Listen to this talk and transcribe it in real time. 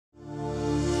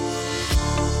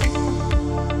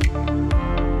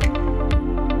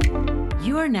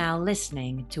are now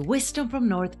listening to Wisdom from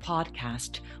North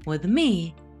podcast with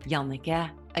me, Jannike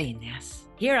Øynes.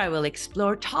 Here I will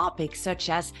explore topics such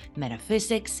as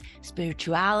metaphysics,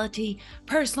 spirituality,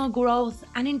 personal growth,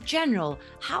 and in general,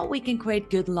 how we can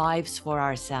create good lives for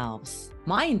ourselves.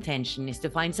 My intention is to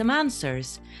find some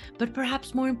answers, but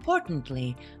perhaps more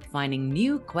importantly, finding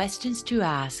new questions to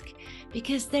ask,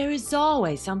 because there is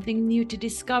always something new to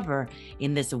discover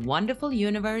in this wonderful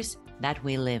universe that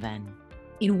we live in.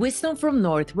 In Wisdom from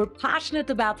North, we're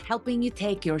passionate about helping you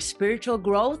take your spiritual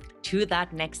growth to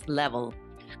that next level.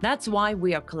 That's why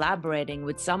we are collaborating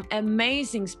with some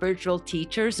amazing spiritual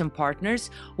teachers and partners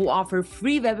who offer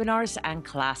free webinars and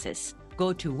classes.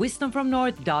 Go to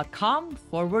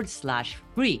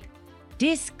wisdomfromnorth.com/free.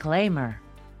 Disclaimer.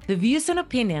 The views and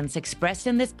opinions expressed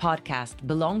in this podcast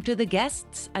belong to the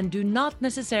guests and do not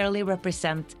necessarily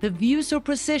represent the views or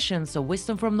positions of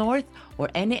Wisdom from North or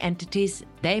any entities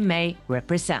they may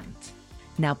represent.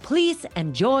 Now please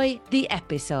enjoy the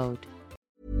episode.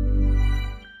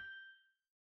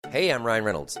 Hey, I'm Ryan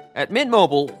Reynolds. At Mint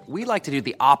Mobile, we like to do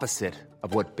the opposite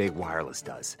of what Big Wireless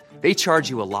does. They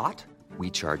charge you a lot, we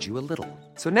charge you a little.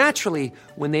 So naturally,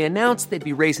 when they announced they'd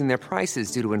be raising their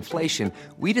prices due to inflation,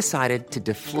 we decided to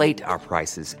deflate our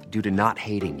prices due to not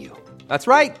hating you. That's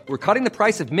right. We're cutting the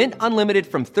price of Mint Unlimited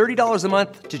from $30 a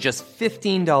month to just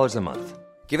 $15 a month.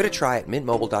 Give it a try at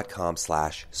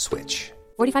mintmobile.com/switch.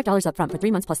 $45 up front for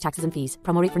 3 months plus taxes and fees.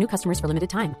 Promo rate for new customers for limited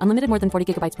time. Unlimited more than 40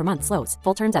 gigabytes per month slows.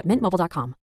 Full terms at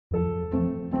mintmobile.com.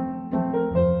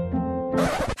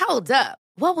 Hold up.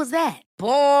 What was that?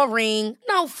 Boring.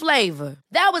 No flavor.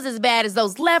 That was as bad as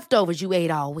those leftovers you ate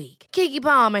all week. Keke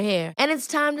Palmer here. And it's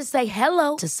time to say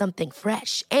hello to something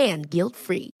fresh and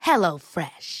guilt-free. Hello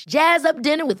Fresh. Jazz up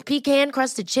dinner with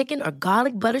pecan-crusted chicken or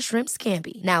garlic butter shrimp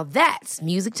scampi. Now that's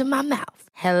music to my mouth.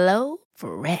 Hello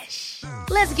Fresh.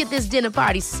 Let's get this dinner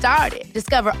party started.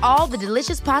 Discover all the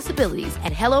delicious possibilities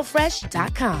at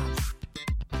hellofresh.com.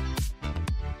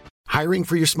 Hiring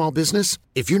for your small business?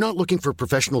 If you're not looking for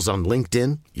professionals on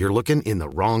LinkedIn, you're looking in the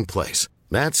wrong place.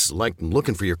 That's like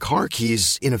looking for your car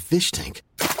keys in a fish tank.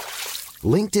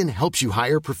 LinkedIn helps you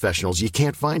hire professionals you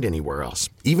can't find anywhere else,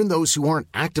 even those who aren't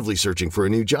actively searching for a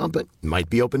new job but might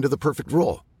be open to the perfect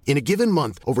role. In a given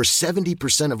month, over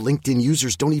 70% of LinkedIn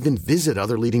users don't even visit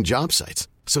other leading job sites.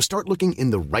 So start looking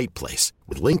in the right place.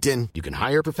 With LinkedIn, you can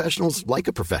hire professionals like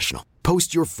a professional.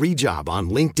 Post your free job on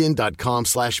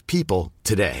linkedin.com/people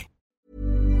today.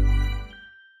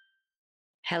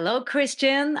 Hello,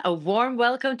 Christian. A warm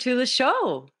welcome to the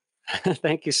show.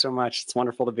 Thank you so much. It's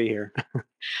wonderful to be here.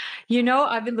 You know,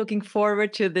 I've been looking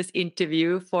forward to this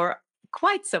interview for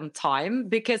quite some time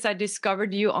because I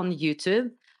discovered you on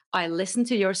YouTube. I listened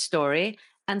to your story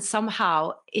and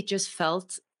somehow it just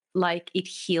felt like it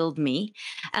healed me.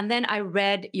 And then I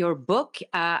read your book,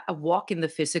 A Walk in the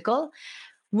Physical,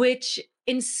 which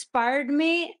inspired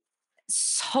me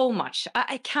so much.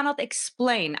 I cannot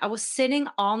explain. I was sitting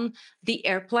on the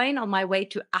airplane on my way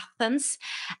to Athens,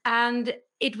 and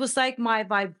it was like my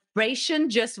vibration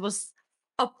just was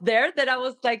up there, that I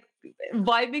was like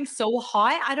vibing so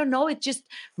high. I don't know. It just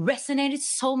resonated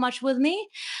so much with me.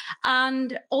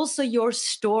 And also your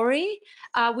story,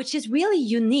 which is really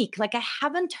unique. Like I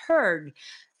haven't heard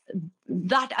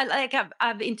that.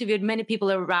 I've interviewed many people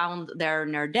around their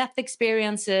near-death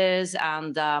experiences,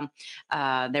 and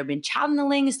they've been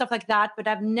channeling and stuff like that. But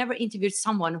I've never interviewed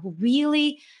someone who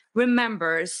really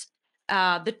remembers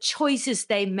the choices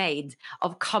they made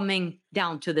of coming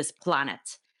down to this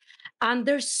planet. And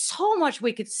there's so much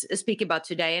we could speak about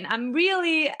today. And I'm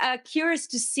really curious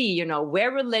to see, you know,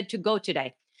 where we're led to go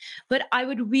today. But I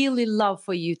would really love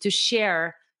for you to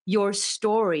share your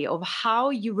story of how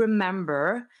you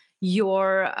remember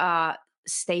your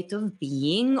state of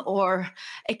being or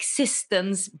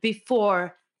existence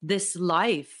before this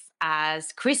life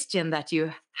as Christian that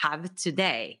you have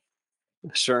today.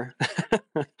 Sure.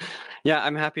 Yeah,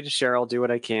 I'm happy to share. I'll do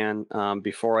what I can.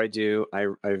 Before I do, I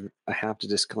have to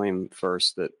disclaim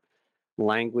first that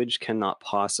language cannot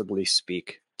possibly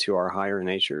speak to our higher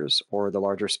natures or the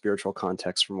larger spiritual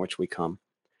context from which we come.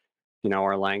 You know,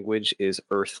 our language is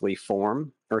earthly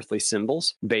form, earthly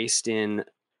symbols based in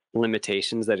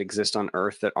limitations that exist on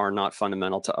Earth that are not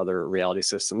fundamental to other reality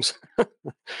systems.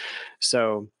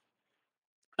 So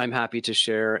I'm happy to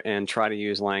share and try to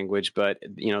use language, but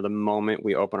you know, the moment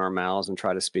we open our mouths and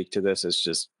try to speak to this, it's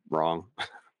just wrong.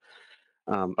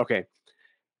 Okay,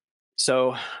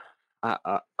 so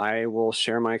I will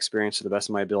share my experience to the best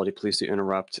of my ability. Please do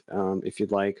interrupt if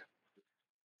you'd like.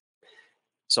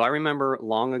 So I remember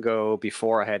long ago,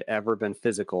 before I had ever been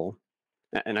physical,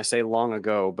 and I say long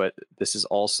ago, but this is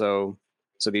also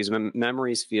So these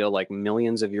memories feel like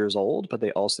millions of years old, but they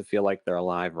also feel like they're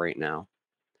alive right now.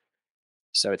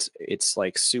 So it's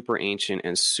like super ancient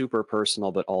and super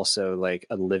personal, but also like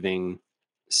a living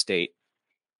state.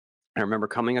 I remember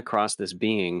coming across this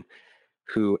being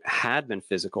who had been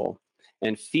physical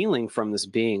and feeling from this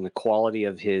being the quality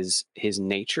of his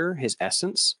nature, his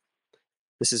essence.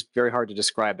 This is very hard to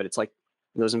describe, but it's like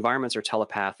those environments are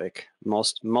telepathic.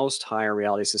 Most higher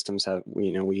reality systems have,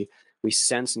 we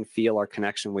sense and feel our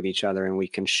connection with each other, and we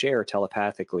can share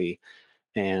telepathically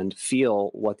and feel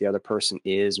what the other person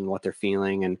is and what they're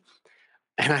feeling. And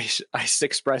I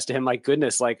expressed to him, my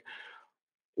goodness, like,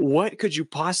 what could you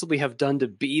possibly have done to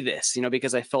be this?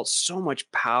 Because I felt so much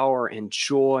power and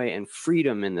joy and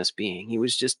freedom in this being.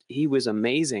 He was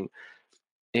amazing.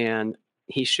 And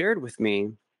he shared with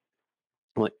me,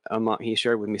 he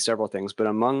shared with me several things, but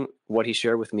among what he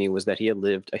shared with me was that he had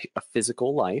lived a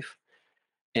physical life.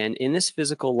 And in this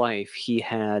physical life, he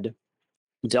had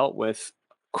dealt with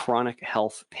chronic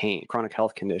health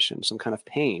condition, some kind of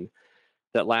pain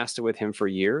that lasted with him for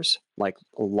years, like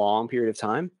a long period of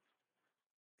time.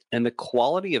 And the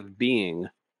quality of being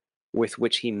with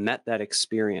which he met that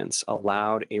experience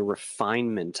allowed a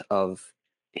refinement of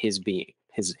his being,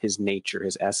 his nature,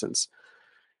 his essence.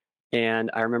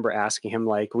 And I remember asking him,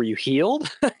 like, were you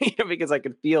healed? Because I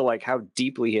could feel like how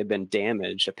deeply he had been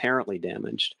damaged, apparently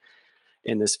damaged,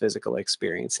 in this physical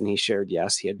experience. And he shared,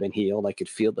 yes, he had been healed. I could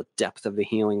feel the depth of the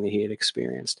healing that he had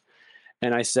experienced.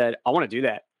 And I said, I want to do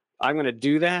that. I'm going to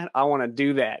do that. I want to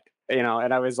do that. And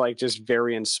I was like, just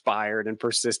very inspired and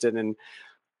persistent. And,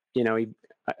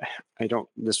 I don't,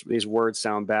 these words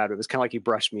sound bad, but it was kind of like he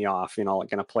brushed me off,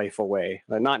 like in a playful way,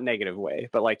 not negative way,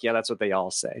 but like, yeah, that's what they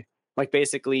all say. Like,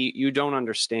 basically, you don't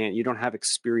understand, you don't have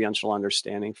experiential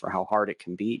understanding for how hard it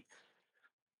can be.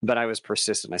 But I was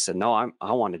persistent. I said, no,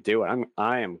 I want to do it.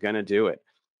 I am going to do it.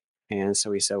 And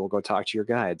so he said, well, go talk to your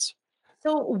guides.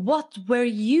 So, what were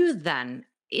you then?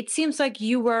 It seems like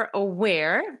you were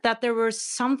aware that there was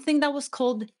something that was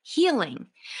called healing.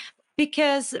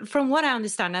 Because from what I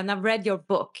understand, and I've read your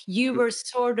book, you were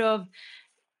sort of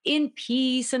in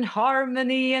peace and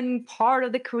harmony and part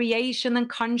of the creation and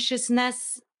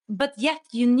consciousness, but yet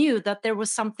you knew that there was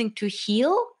something to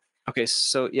heal. Okay,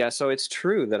 so yeah, so it's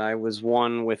true that I was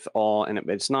one with all, and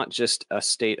it's not just a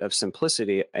state of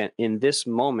simplicity. In this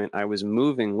moment, I was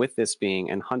moving with this being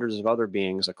and hundreds of other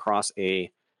beings across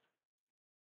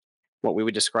what we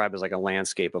would describe as like a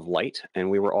landscape of light, and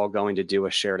we were all going to do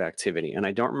a shared activity. And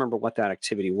I don't remember what that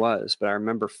activity was, but I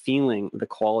remember feeling the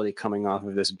quality coming off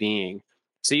of this being.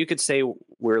 So you could say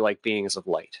we're like beings of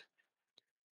light.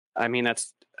 I mean,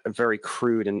 that's a very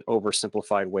crude and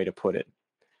oversimplified way to put it.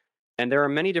 And there are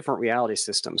many different reality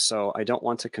systems. So I don't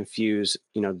want to confuse,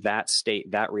 that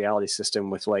state, that reality system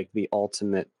with like the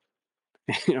ultimate,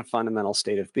 fundamental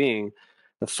state of being.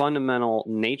 The fundamental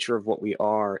nature of what we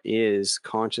are is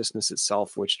consciousness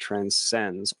itself, which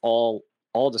transcends all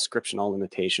description, all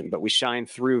limitation. But we shine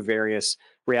through various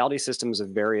reality systems of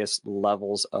various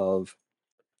levels of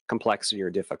complexity or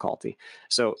difficulty.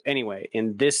 So anyway,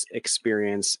 in this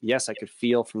experience, yes, I could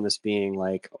feel from this being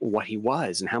like what he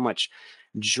was and how much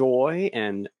joy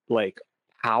and like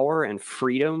power and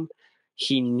freedom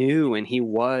he knew and he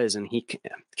was and he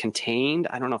contained.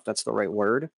 I don't know if that's the right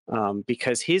word,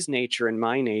 because his nature and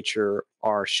my nature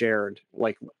are shared.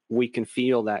 Like, we can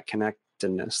feel that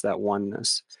connectedness, that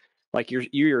oneness. Like, you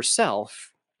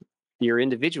yourself, you're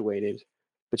individuated,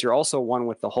 but you're also one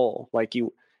with the whole. Like,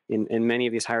 you in many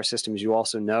of these higher systems, you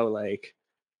also know, like,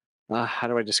 how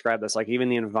do I describe this? Like, even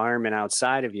the environment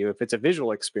outside of you, if it's a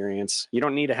visual experience, you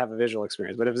don't need to have a visual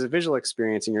experience, but if it's a visual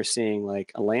experience and you're seeing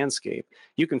like a landscape,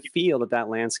 you can feel that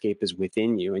landscape is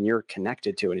within you and you're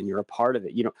connected to it and you're a part of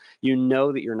it. You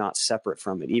know that you're not separate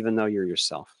from it, even though you're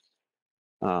yourself.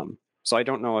 So I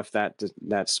don't know if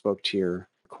that spoke to your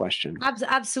question.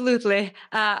 Absolutely.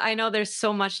 I know there's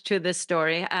so much to this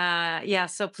story. Yeah,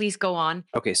 so please go on.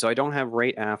 Okay, so I don't have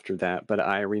right after that, but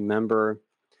I remember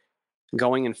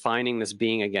going and finding this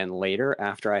being again later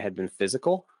after I had been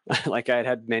physical, like I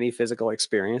had many physical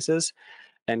experiences,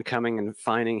 and coming and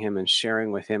finding him and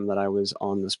sharing with him that I was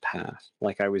on this path,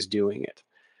 like I was doing it.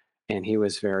 And he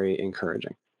was very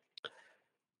encouraging.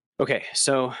 Okay,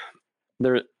 so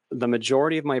the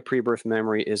majority of my pre-birth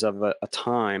memory is of a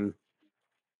time,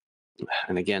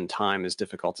 and again, time is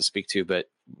difficult to speak to, but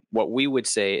what we would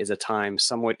say is a time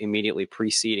somewhat immediately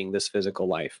preceding this physical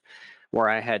life, where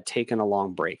I had taken a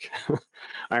long break.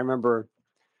 I remember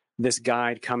this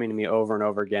guide coming to me over and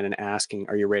over again and asking,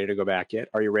 are you ready to go back yet?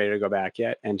 Are you ready to go back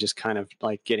yet? And just kind of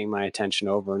like getting my attention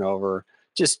over and over,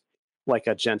 just like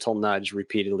a gentle nudge,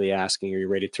 repeatedly asking, "Are you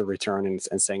ready to return?"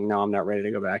 And saying, "No, I'm not ready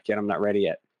to go back yet. I'm not ready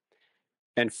yet."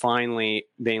 And finally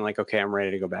being like, "Okay, I'm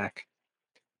ready to go back."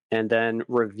 And then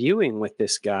reviewing with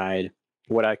this guide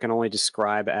what I can only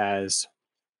describe as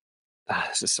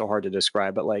this is so hard to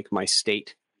describe, but like my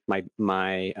state, my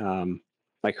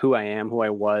like who I am, who I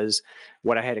was,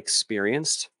 what I had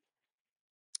experienced.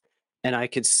 And I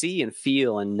could see and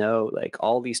feel and know like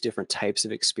all these different types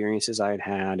of experiences I had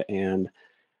had and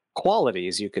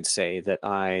qualities, you could say, that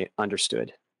I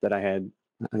understood, that I had.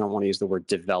 I don't want to use the word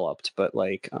developed, but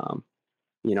like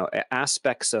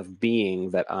aspects of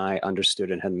being that I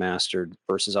understood and had mastered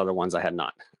versus other ones I had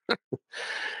not.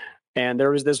 And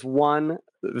there was this one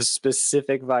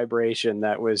specific vibration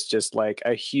that was just like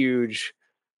a huge,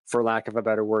 for lack of a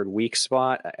better word, weak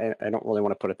spot. I don't really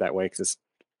want to put it that way because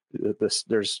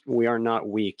we are not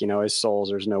weak, as souls.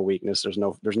 There's no weakness.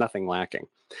 There's nothing lacking.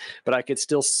 But I could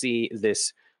still see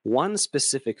this one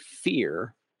specific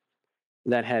fear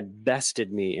that had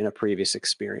bested me in a previous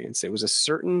experience. It was a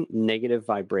certain negative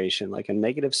vibration, like a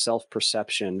negative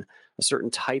self-perception, a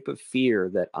certain type of fear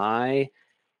that I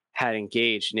had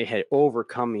engaged and it had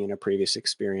overcome me in a previous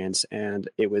experience. And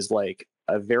it was like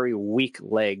a very weak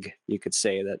leg, you could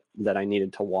say, that I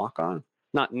needed to walk on.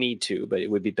 Not need to, but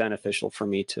it would be beneficial for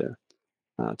me to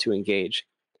engage.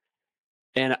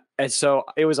 And so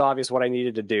it was obvious what I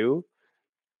needed to do.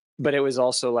 But it was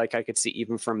also like I could see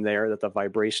even from there that the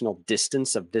vibrational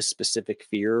distance of this specific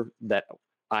fear that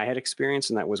I had experienced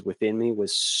and that was within me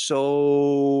was so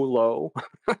low,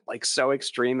 like so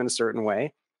extreme in a certain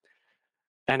way.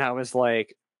 And I was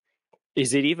like,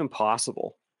 is it even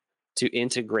possible to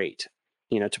integrate,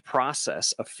 to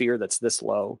process a fear that's this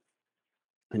low?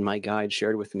 And my guide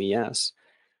shared with me, yes.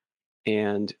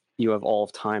 And you have all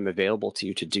of time available to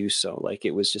you to do so. Like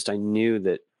it was just, I knew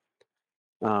that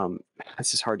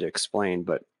this is hard to explain,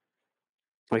 but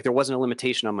like there wasn't a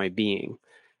limitation on my being.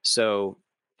 So,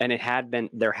 and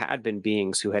there had been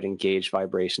beings who had engaged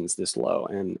vibrations this low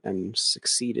and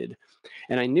succeeded.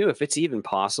 And I knew if it's even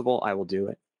possible, I will do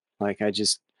it. Like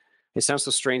it sounds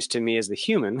so strange to me as the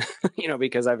human,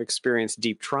 because I've experienced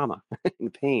deep trauma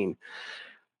and pain.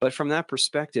 But from that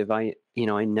perspective, I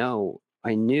knew,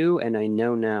 and I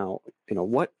know now,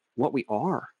 what we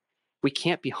are. We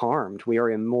can't be harmed. We are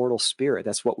immortal spirit.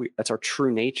 That's our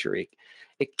true nature.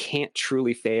 It can't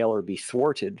truly fail or be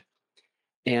thwarted.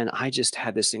 And I just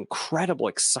had this incredible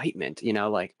excitement,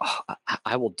 like, oh,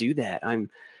 I will do that.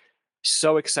 I'm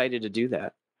so excited to do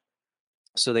that.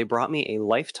 So they brought me a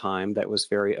lifetime that was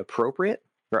very appropriate,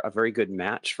 or a very good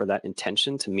match for that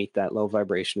intention to meet that low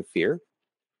vibration fear.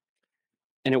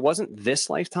 And it wasn't this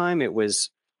lifetime, it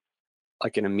was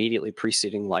like an immediately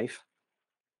preceding life.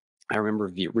 I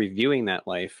remember reviewing that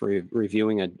life,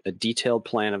 reviewing a detailed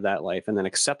plan of that life, and then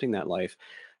accepting that life,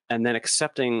 and then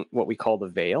accepting what we call the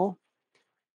veil,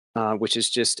 which is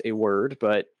just a word,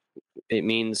 but it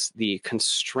means the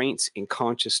constraints in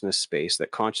consciousness space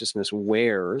that consciousness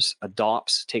wears,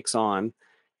 adopts, takes on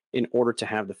in order to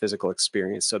have the physical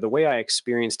experience. So the way I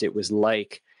experienced it was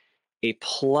like a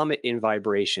plummet in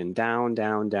vibration, down,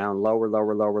 down, down, lower,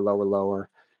 lower, lower, lower, lower,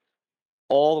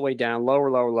 all the way down,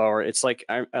 lower, lower, lower. It's like,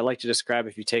 I like to describe,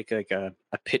 if you take like a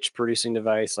pitch producing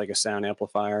device, like a sound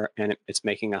amplifier, and it's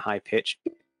making a high pitch,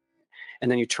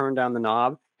 and then you turn down the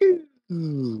knob,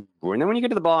 and then when you get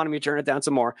to the bottom, you turn it down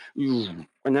some more, and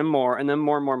then more, and then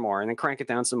more and more and more, and then crank it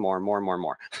down some more and more and more and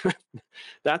more.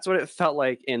 That's what it felt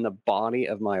like in the body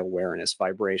of my awareness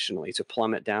vibrationally, to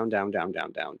plummet down, down, down,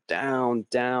 down, down, down,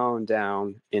 down,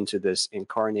 down into this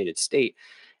incarnated state.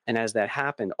 And as that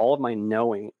happened, all of my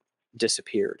knowing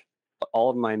disappeared. All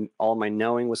of my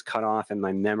knowing was cut off, and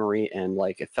my memory, and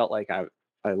like it felt like I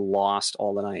lost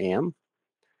all that I am.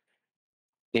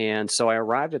 And so I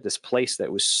arrived at this place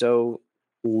that was so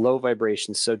low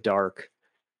vibration, so dark,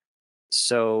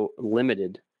 so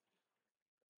limited,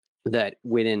 that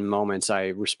within moments I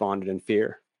responded in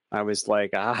fear. I was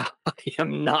like, I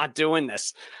am not doing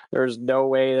this. There's no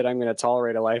way that I'm going to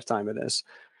tolerate a lifetime of this.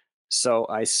 So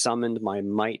I summoned my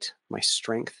might, my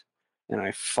strength, and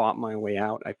I fought my way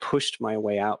out. I pushed my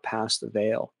way out past the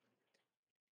veil.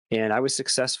 And I was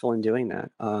successful in doing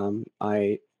that.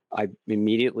 I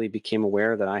immediately became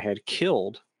aware that I had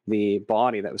killed the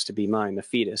body that was to be mine, the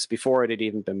fetus, before it had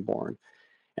even been born.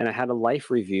 And I had a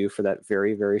life review for that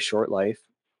very, very short life.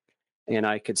 And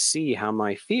I could see how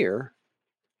my fear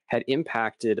had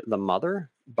impacted the mother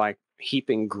by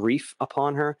heaping grief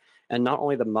upon her. And not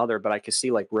only the mother, but I could see,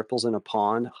 like ripples in a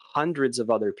pond, hundreds of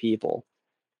other people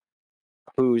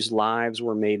whose lives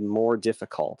were made more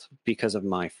difficult because of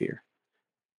my fear.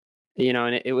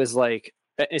 And it was like,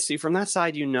 And see, from that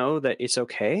side, you know that it's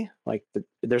okay. Like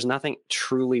there's nothing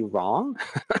truly wrong.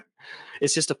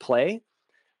 It's just a play.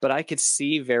 But I could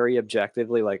see very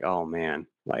objectively, like, oh man,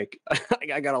 like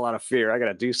I got a lot of fear. I got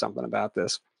to do something about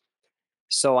this.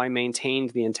 So I maintained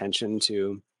the intention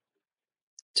to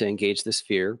engage this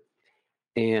fear,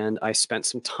 and I spent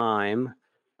some time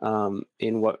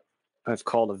in what I've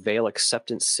called a veil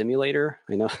acceptance simulator.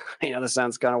 I know, I know this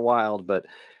sounds kind of wild, but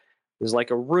there's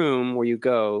like a room where you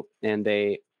go and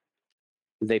they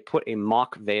put a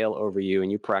mock veil over you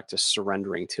and you practice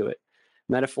surrendering to it.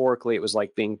 Metaphorically, it was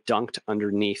like being dunked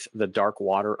underneath the dark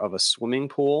water of a swimming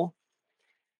pool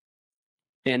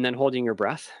and then holding your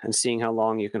breath and seeing how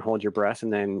long you can hold your breath.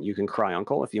 And then you can cry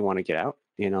uncle if you want to get out,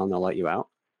 and they'll let you out.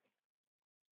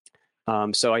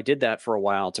 So I did that for a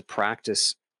while to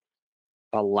practice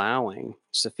allowing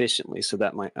sufficiently so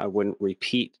that I wouldn't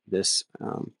repeat this,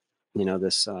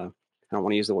 this, I don't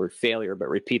want to use the word failure, but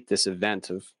repeat this event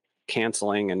of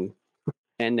canceling and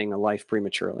ending a life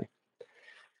prematurely.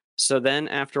 So then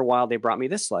after a while, they brought me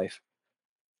this life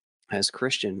as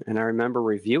Christian. And I remember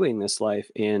reviewing this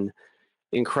life in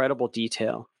incredible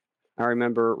detail. I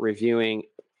remember reviewing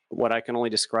what I can only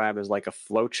describe as like a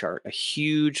flow chart, a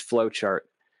huge flow chart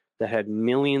that had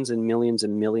millions and millions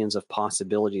and millions of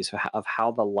possibilities of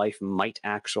how the life might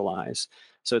actualize.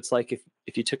 So it's like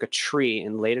if you took a tree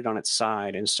and laid it on its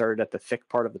side and started at the thick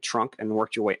part of the trunk and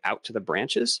worked your way out to the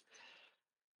branches,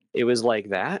 it was like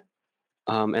that.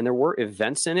 And there were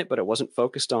events in it, but it wasn't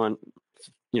focused on,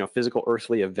 physical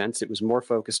earthly events. It was more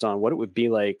focused on what it would be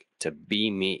like to be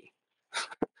me,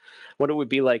 what it would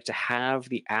be like to have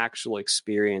the actual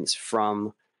experience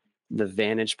from the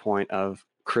vantage point of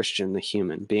Christian, the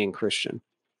human, being Christian.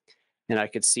 And I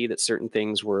could see that certain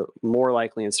things were more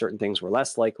likely and certain things were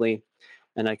less likely.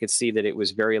 And I could see that it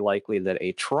was very likely that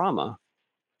a trauma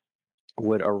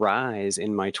would arise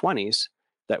in my 20s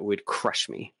that would crush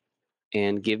me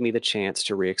and give me the chance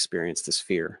to re-experience this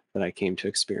fear that I came to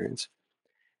experience.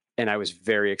 And I was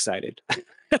very excited.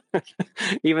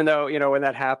 Even though, when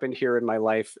that happened here in my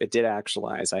life, it did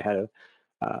actualize. I had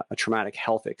a traumatic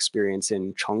health experience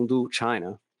in Chengdu,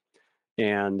 China.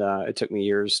 And it took me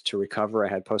years to recover. I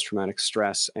had post-traumatic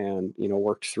stress and,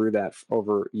 worked through that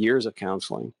over years of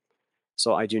counseling.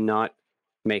 So I do not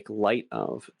make light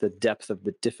of the depth of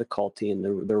the difficulty and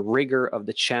the rigor of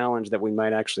the challenge that we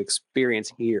might actually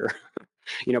experience here.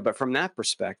 But from that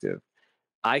perspective,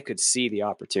 I could see the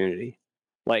opportunity.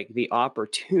 Like the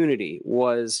opportunity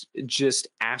was just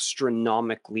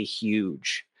astronomically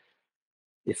huge.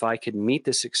 If I could meet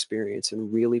this experience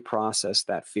and really process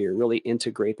that fear, really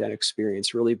integrate that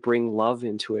experience, really bring love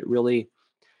into it, really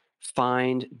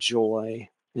find joy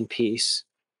and peace,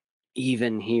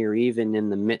 even here, even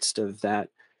in the midst of that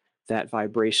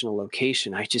vibrational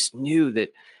location, I just knew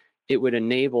that it would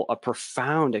enable a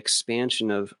profound expansion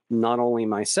of not only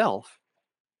myself,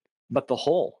 but the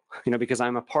whole, because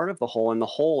I'm a part of the whole, and the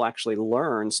whole actually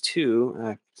learns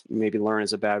too. Maybe learn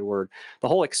is a bad word. The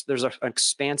whole, there's an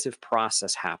expansive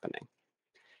process happening.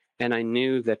 And I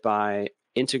knew that by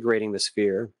integrating this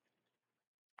fear,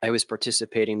 I was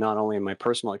participating not only in my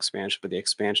personal expansion, but the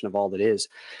expansion of all that is.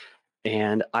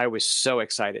 And I was so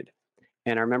excited.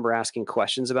 And I remember asking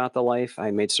questions about the life.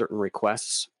 I made certain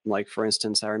requests. Like, for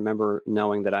instance, I remember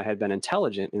knowing that I had been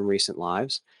intelligent in recent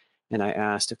lives. And I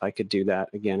asked if I could do that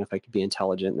again, if I could be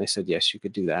intelligent. And they said, yes, you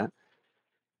could do that.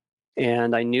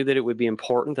 And I knew that it would be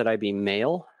important that I be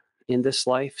male in this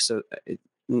life. So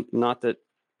not that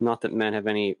men have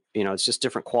any, it's just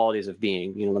different qualities of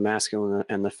being, the masculine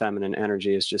and the feminine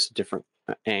energy is just a different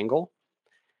angle.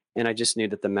 And I just knew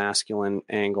that the masculine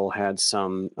angle had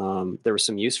there was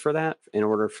some use for that in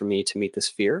order for me to meet this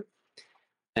fear.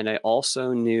 And I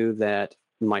also knew that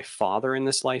my father in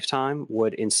this lifetime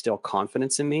would instill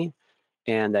confidence in me,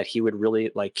 and that he would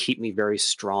really keep me very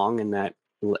strong in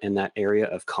that area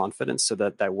of confidence, so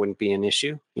that wouldn't be an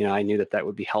issue. I knew that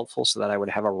would be helpful, so that I would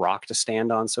have a rock to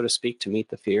stand on, so to speak, to meet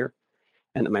the fear,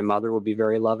 and that my mother would be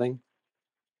very loving.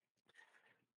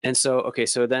 And so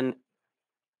then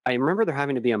I remember there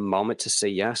having to be a moment to say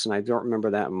yes, and I don't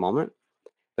remember that moment,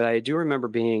 but I do remember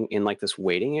being in this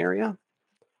waiting area,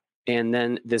 and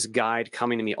then this guide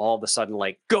coming to me all of a sudden,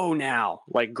 go now,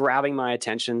 grabbing my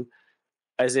attention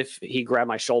as if he grabbed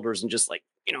my shoulders and just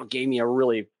gave me a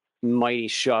really mighty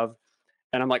shove.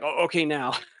 And I'm like, oh, okay,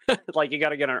 now, you got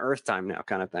to get on earth time now,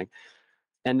 kind of thing.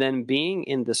 And then being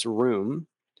in this room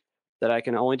that I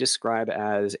can only describe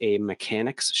as a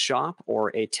mechanic's shop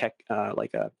or a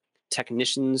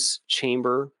technician's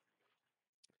chamber.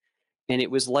 And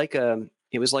it was like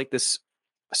this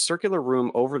circular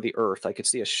room over the earth. I could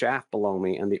see a shaft below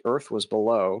me, and the earth was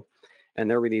below. And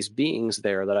there were these beings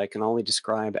there that I can only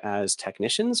describe as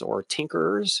technicians or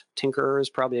tinkerers. Tinkerer is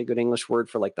probably a good English word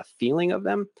for like the feeling of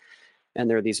them. And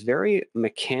they're these very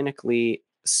mechanically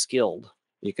skilled,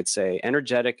 you could say,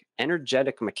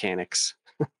 energetic mechanics,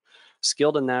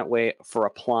 skilled in that way for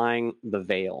applying the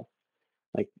veil.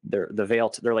 Like they're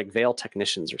like veil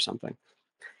technicians or something.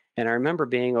 And I remember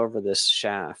being over this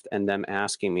shaft and them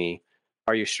asking me,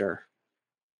 "Are you sure?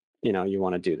 You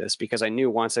want to do this?" Because I knew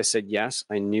once I said yes,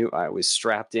 I knew I was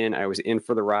strapped in. I was in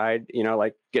for the ride,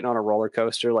 like getting on a roller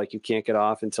coaster, like you can't get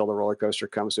off until the roller coaster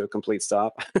comes to a complete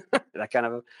stop, that kind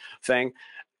of a thing.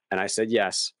 And I said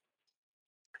yes.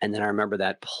 And then I remember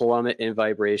that plummet in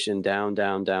vibration, down,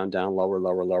 down, down, down, lower,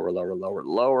 lower, lower, lower, lower,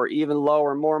 lower, even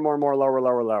lower, more, lower,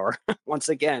 lower, lower, once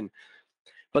again.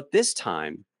 But this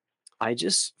time, I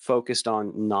just focused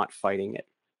on not fighting it.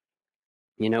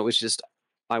 It was just,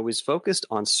 I was focused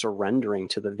on surrendering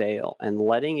to the veil and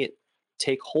letting it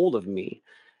take hold of me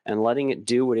and letting it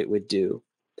do what it would do.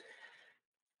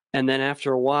 And then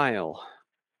after a while,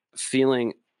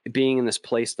 being in this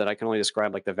place that I can only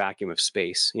describe like the vacuum of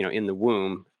space, in the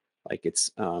womb, like it's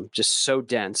just so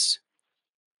dense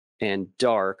and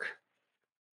dark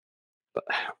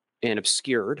and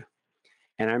obscured.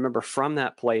 And I remember from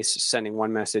that place sending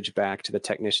one message back to the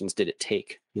technicians, did it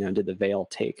take? Did the veil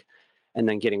take? And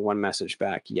then getting one message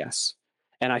back, yes.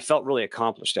 And I felt really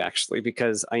accomplished, actually,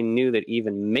 because I knew that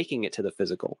even making it to the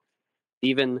physical,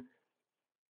 even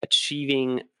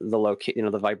achieving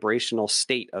the vibrational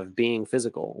state of being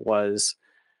physical was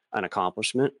an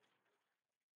accomplishment.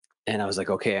 And I was like,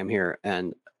 okay, I'm here.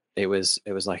 And it was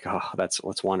like, oh, that's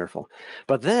what's wonderful.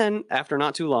 But then after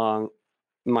not too long,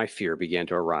 my fear began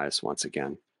to arise once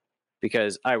again,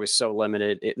 because I was so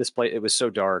limited. It was so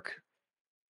dark.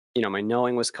 My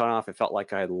knowing was cut off. It felt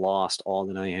like I had lost all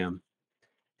that I am.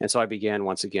 And so I began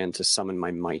once again to summon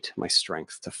my might, my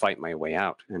strength, to fight my way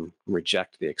out and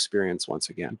reject the experience once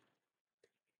again.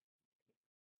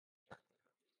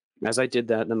 As I did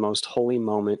that, the most holy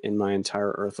moment in my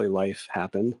entire earthly life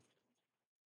happened.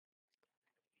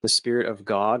 The Spirit of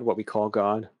God, what we call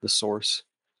God, the Source,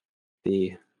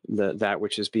 that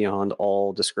which is beyond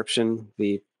all description,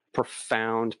 the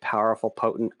profound, powerful,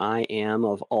 potent I am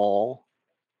of all,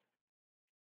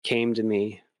 came to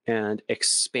me and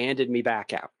expanded me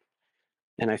back out.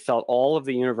 And I felt all of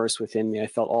the universe within me. I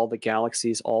felt all the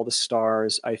galaxies, all the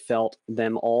stars. I felt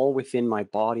them all within my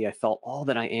body. I felt all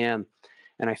that I am.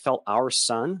 And I felt our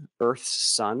sun, Earth's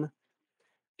sun,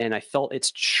 and I felt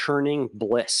its churning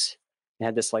bliss. It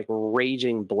had this like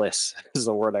raging bliss, is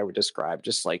the word I would describe,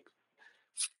 just like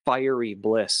fiery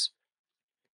bliss.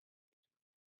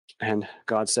 And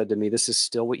God said to me, "This is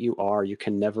still what you are. You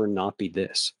can never not be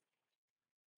this."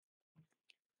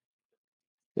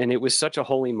 And it was such a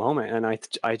holy moment. And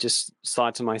I just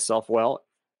thought to myself, well,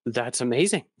 that's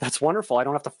amazing. That's wonderful. I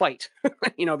don't have to fight,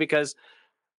 because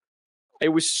it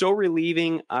was so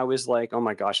relieving. I was like, oh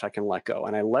my gosh, I can let go.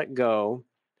 And I let go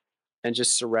and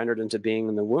just surrendered into being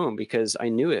in the womb, because I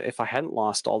knew if I hadn't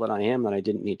lost all that I am, then I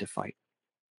didn't need to fight.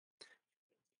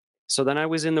 So then I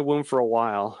was in the womb for a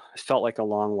while. It felt like a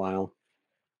long while.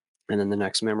 And then the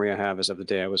next memory I have is of the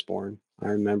day I was born. I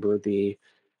remember the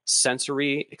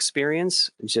sensory experience,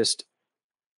 just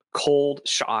cold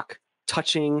shock,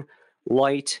 touching,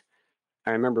 light.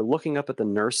 I remember looking up at the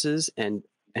nurses and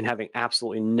having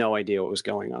absolutely no idea what was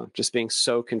going on, just being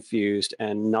so confused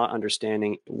and not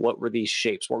understanding what were these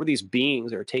shapes, what were these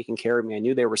beings that were taking care of me. I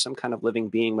knew they were some kind of living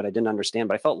being, but I didn't understand.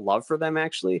 But I felt love for them,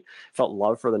 actually, felt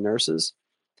love for the nurses.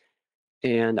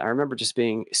 And I remember just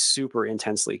being super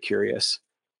intensely curious.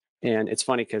 And it's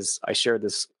funny because I shared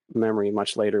this memory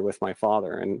much later with my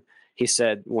father. And he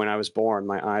said, when I was born,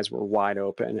 my eyes were wide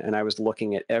open and I was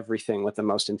looking at everything with the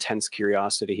most intense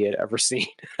curiosity he had ever seen.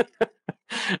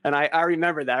 And I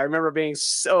remember that. I remember being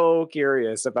so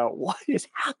curious about what is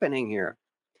happening here.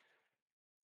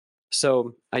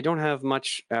 So I don't have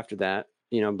much after that,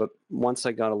 but once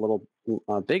I got a little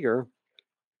bigger,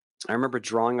 I remember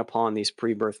drawing upon these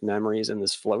pre-birth memories in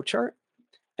this flowchart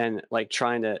and like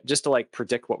trying to like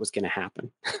predict what was going to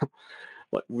happen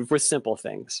with simple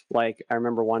things. Like I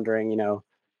remember wondering,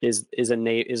 is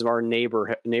our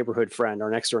neighborhood friend,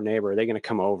 our next door neighbor, are they going to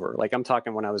come over? Like I'm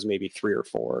talking when I was maybe 3 or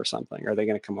 4 or something. Are they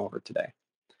going to come over today?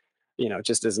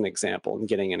 Just as an example, and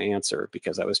getting an answer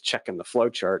because I was checking the flow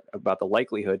chart about the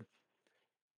likelihood.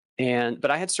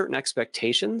 But I had certain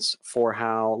expectations for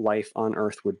how life on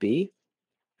Earth would be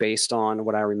based on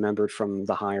what I remembered from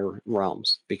the higher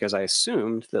realms, because I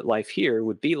assumed that life here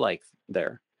would be like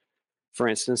there. For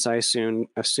instance, I assumed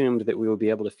that we would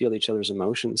be able to feel each other's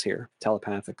emotions here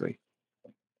telepathically.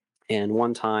 And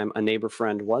one time a neighbor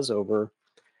friend was over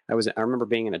I remember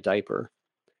being in a diaper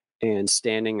and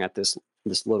standing at this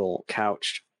little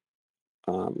couch,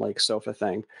 like sofa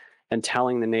thing, and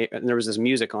telling the neighbor. And there was this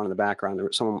music on in the background. There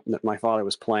was someone. My father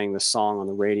was playing this song on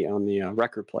the radio, on the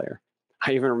record player.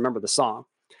 I even remember the song,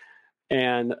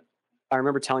 and I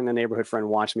remember telling the neighborhood friend,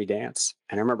 "Watch me dance."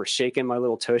 And I remember shaking my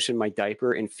little tush in my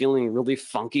diaper and feeling really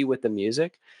funky with the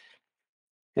music.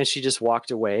 And she just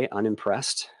walked away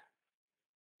unimpressed.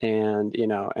 And,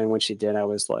 and when she did, I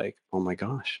was like, oh my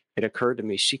gosh, it occurred to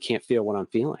me, she can't feel what I'm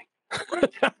feeling.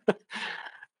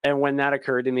 And when that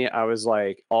occurred to me, I was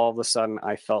like, all of a sudden,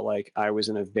 I felt like I was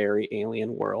in a very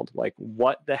alien world. Like,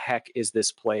 what the heck is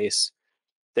this place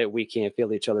that we can't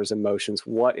feel each other's emotions?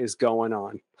 What is going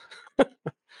on?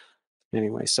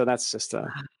 Anyway, so that's just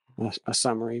a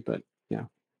summary, but yeah.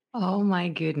 Oh my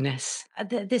goodness.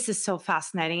 This is so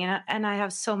fascinating. And I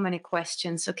have so many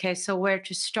questions. Okay, so where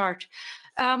to start?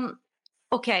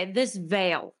 Okay, this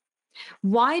veil.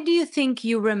 Why do you think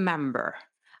you remember?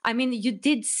 I mean, you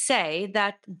did say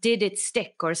that, did it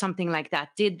stick or something like that?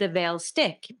 Did the veil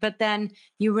stick? But then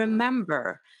you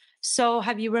remember. So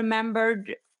have you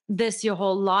remembered this your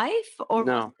whole life? Or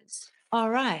No. All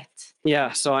right.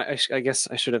 Yeah, so I guess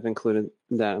I should have included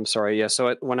that. I'm sorry. Yeah,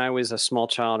 so when I was a small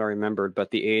child, I remembered,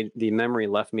 but the memory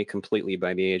left me completely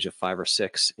by the age of 5 or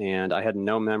 6, and I had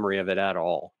no memory of it at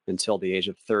all until the age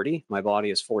of 30. My body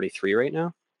is 43 right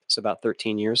now, so about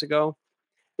 13 years ago.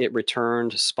 It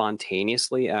returned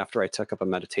spontaneously after I took up a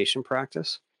meditation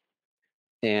practice,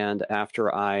 and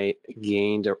after I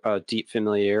gained a deep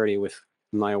familiarity with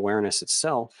my awareness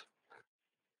itself,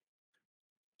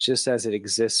 just as it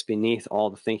exists beneath all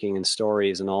the thinking and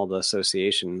stories and all the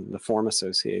association, the form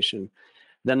association,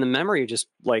 then the memory just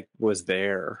like was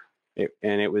there.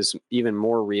 And it was even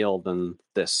more real than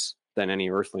any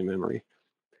earthly memory.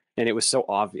 And it was so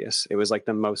obvious. It was like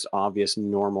the most obvious,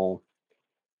 normal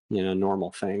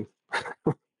thing.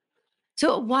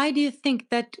 So why do you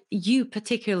think that you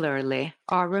particularly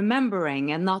are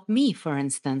remembering and not me, for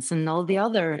instance, and all the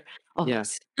other of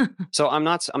us? So I'm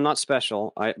not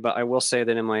special. But I will say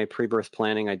that in my pre-birth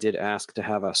planning, I did ask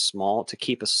to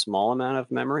keep a small amount of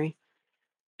memory.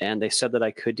 And they said that I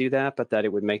could do that, but that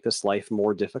it would make this life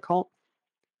more difficult.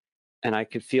 And I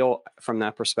could feel from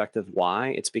that perspective why.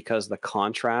 It's because the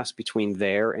contrast between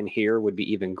there and here would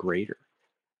be even greater.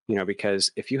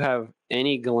 Because if you have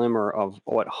any glimmer of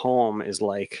what home is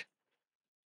like,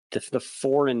 the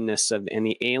foreignness of and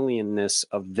the alienness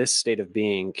of this state of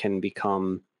being can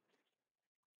become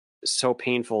so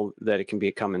painful that it can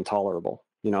become intolerable.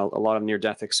 A lot of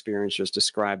near-death experiencers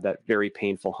describe that very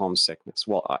painful homesickness.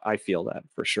 Well, I feel that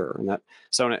for sure. And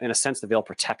so in a sense, the veil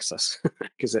protects us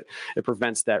because it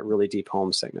prevents that really deep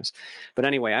homesickness. But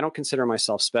anyway, I don't consider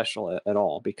myself special at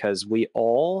all, because we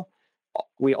all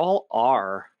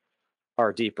are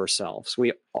our deeper selves.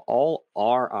 We all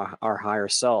are our higher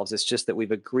selves. It's just that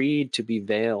we've agreed to be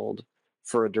veiled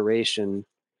for a duration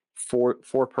for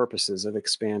purposes of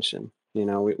expansion.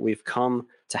 We've come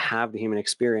to have the human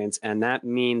experience, and that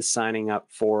means signing up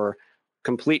for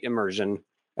complete immersion,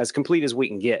 as complete as we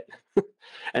can get.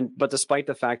 But despite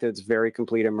the fact that it's very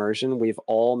complete immersion, we've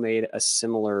all made a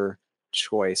similar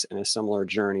choice and a similar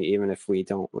journey, even if we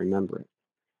don't remember it.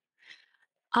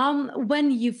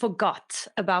 When you forgot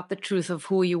about the truth of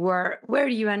who you were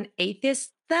you an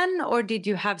atheist then, or did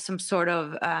you have some sort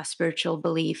of spiritual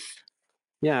belief?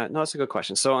 Yeah, no, that's a good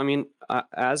question. So, I mean,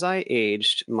 as I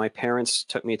aged, my parents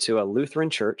took me to a Lutheran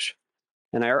church,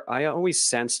 and I always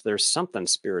sensed there's something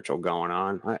spiritual going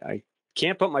on. I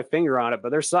can't put my finger on it,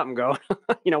 but there's something going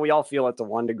on. We all feel it to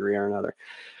one degree or another.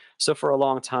 So for a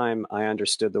long time, I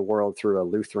understood the world through a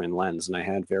Lutheran lens, and I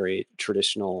had very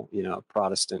traditional,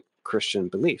 Protestant Christian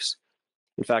beliefs.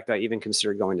 In fact, I even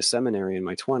considered going to seminary in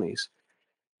my 20s.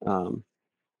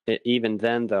 Even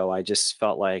then, though, I just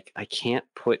felt like I can't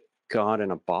put God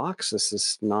in a box. This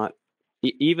is not,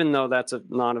 even though that's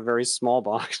not a very small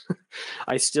box,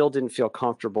 I still didn't feel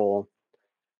comfortable,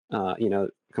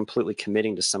 completely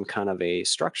committing to some kind of a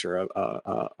structure,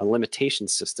 a limitation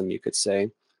system, you could say.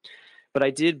 But I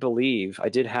did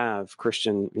have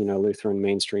Christian, Lutheran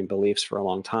mainstream beliefs for a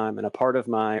long time. And a part of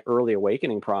my early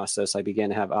awakening process, I began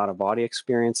to have out-of-body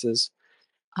experiences.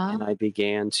 And I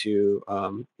began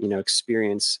to,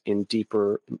 experience in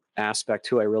deeper aspect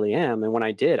who I really am. And when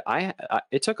I did,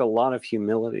 it took a lot of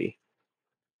humility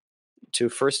to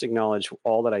first acknowledge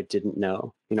all that I didn't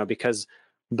know, because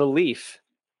belief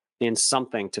in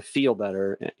something to feel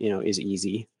better, is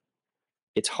easy.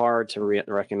 It's hard to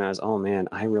recognize, oh man,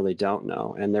 I really don't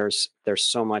know. And there's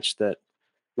so much that,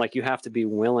 like, you have to be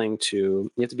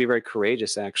very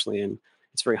courageous actually,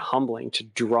 it's very humbling to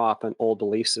drop an old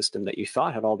belief system that you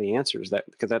thought had all the answers,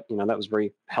 because that was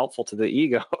very helpful to the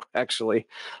ego actually,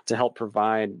 to help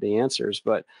provide the answers.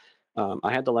 But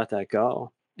I had to let that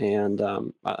go. And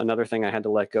another thing I had to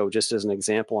let go, just as an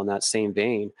example in that same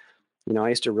vein, I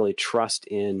used to really trust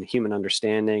in human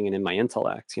understanding and in my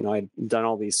intellect. I'd done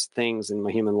all these things in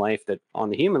my human life that on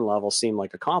the human level seemed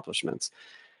like accomplishments.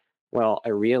 Well, I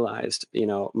realized,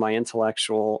 my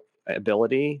intellectual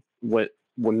ability, what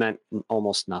meant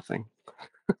almost nothing.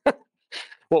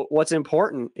 Well, what's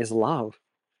important is love,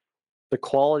 the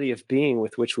quality of being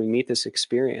with which we meet this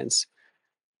experience.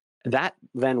 That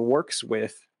then works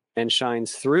with and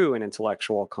shines through an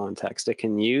intellectual context. It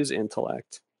can use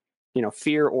intellect.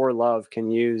 Fear or love can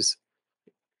use,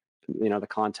 the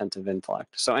content of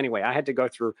intellect. So anyway, I had to go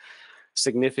through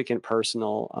significant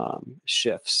personal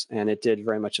shifts, and it did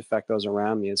very much affect those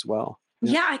around me as well.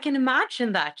 Yeah, I can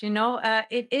imagine that.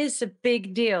 It is a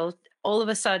big deal all of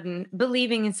a sudden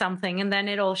believing in something, and then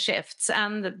it all shifts.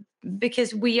 And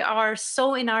because we are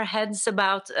so in our heads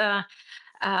about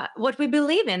what we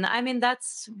believe in. I mean,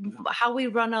 that's how we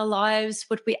run our lives,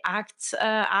 what we act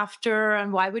after,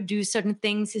 and why we do certain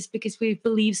things is because we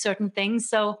believe certain things.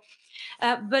 So,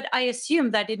 but I assume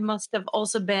that it must have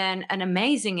also been an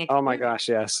amazing experience. Oh my gosh,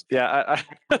 yes. Yeah.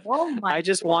 Oh my I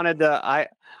just wanted to,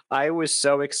 I was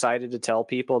so excited to tell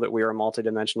people that we are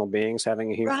multidimensional beings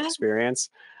having a human Right. experience.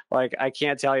 Like, I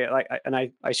can't tell you,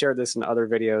 I shared this in other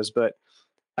videos, but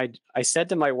I said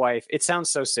to my wife, it sounds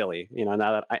so silly,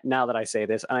 now that I say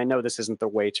this, and I know this isn't the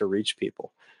way to reach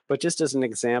people, but just as an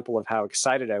example of how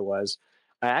excited I was,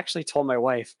 I actually told my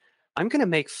wife, I'm going to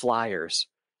make flyers,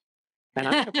 and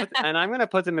I'm going to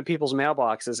put them in people's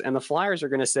mailboxes, and the flyers are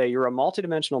going to say, you're a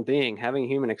multidimensional being having a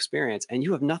human experience, and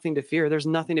you have nothing to fear. There's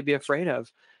nothing to be afraid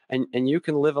of. And you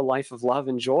can live a life of love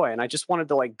and joy. And I just wanted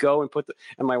to go and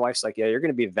and my wife's like, yeah, you're going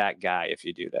to be that guy if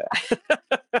you do that.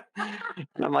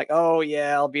 And I'm like, oh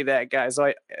yeah, I'll be that guy.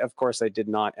 So of course I did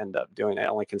not end up doing it. I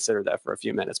only considered that for a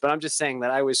few minutes, but I'm just saying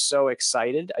that I was so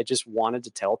excited. I just wanted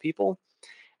to tell people.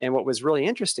 And what was really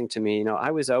interesting to me,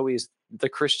 I was always the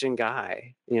Christian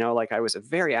guy, I was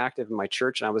very active in my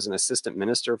church, and I was an assistant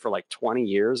minister for 20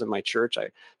 years in my church. I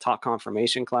taught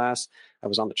confirmation class. I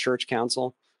was on the church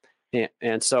council.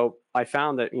 And so I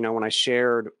found that, when I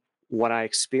shared what I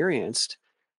experienced,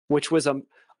 which was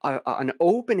an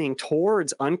opening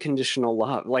towards unconditional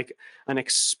love, like an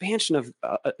expansion of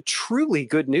truly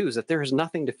good news that there is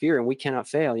nothing to fear and we cannot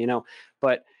fail,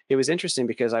 but it was interesting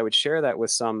because I would share that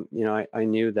with some, I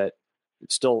knew that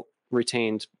still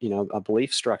retained, a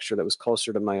belief structure that was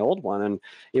closer to my old one, and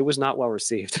it was not well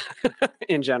received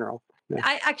in general. Yeah.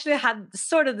 I actually had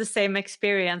sort of the same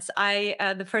experience.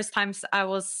 The first times I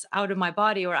was out of my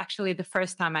body, or actually the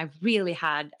first time I really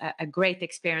had a great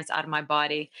experience out of my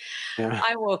body, Yeah.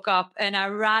 I woke up and I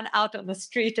ran out on the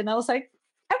street and I was like,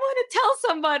 I want to tell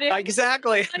somebody.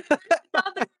 Exactly.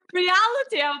 The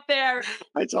reality out there.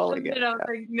 I totally get it.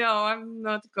 Like, no, I'm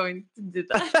not going to do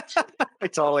that. I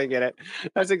totally get it.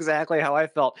 That's exactly how I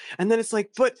felt. And then it's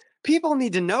like, but people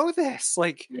need to know this.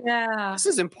 Yeah, this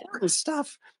is important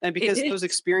stuff. And because those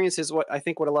experiences, what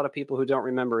a lot of people who don't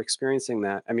remember experiencing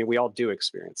that, I mean, we all do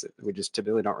experience it. We just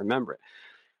typically don't remember it.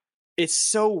 It's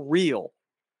so real.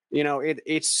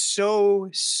 It's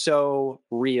so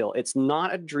real. It's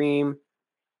not a dream.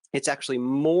 It's actually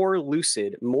more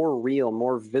lucid, more real,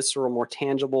 more visceral, more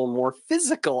tangible, more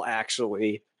physical,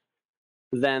 actually,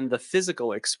 than the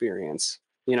physical experience.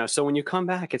 So when you come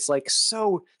back, it's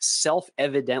so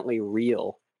self-evidently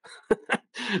real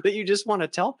that you just want to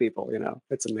tell people,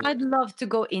 it's amazing. I'd love to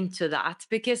go into that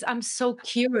because I'm so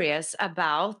curious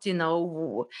about,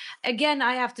 again,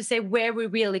 I have to say where we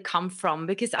really come from,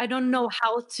 because I don't know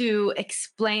how to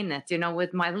explain it,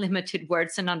 with my limited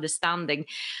words and understanding.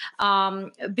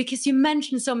 Because you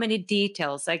mentioned so many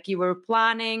details, like you were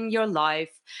planning your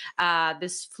life,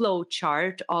 this flow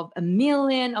chart of a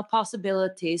million of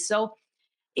possibilities. So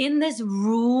in this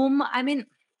room, I mean,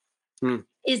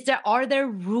 are there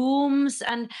rooms,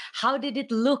 and how did it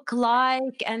look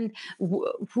like, and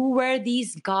who were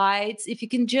these guides? If you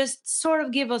can just sort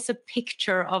of give us a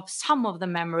picture of some of the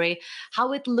memory,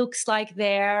 how it looks like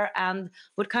there, and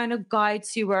what kind of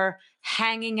guides you were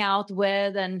hanging out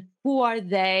with, and who are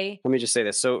they? Let me just say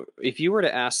this. So if you were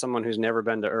to ask someone who's never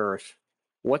been to Earth,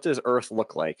 what does Earth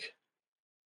look like?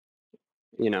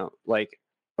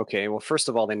 Okay, well, first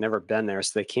of all, they've never been there,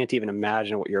 so they can't even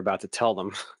imagine what you're about to tell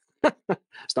them.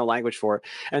 There's no language for it.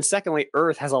 And secondly,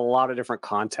 Earth has a lot of different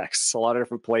contexts, a lot of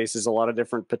different places, a lot of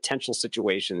different potential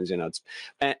situations.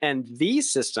 And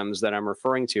these systems that I'm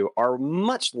referring to are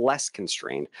much less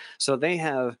constrained. So they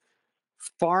have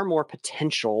far more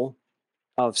potential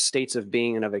of states of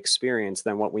being and of experience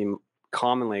than what we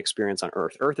commonly experience on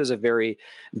Earth. Earth is a very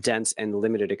dense and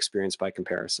limited experience by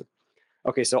comparison.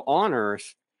 Okay, so on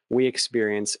Earth, we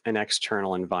experience an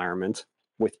external environment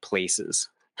with places.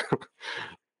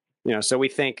 So we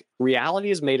think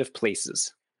reality is made of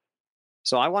places.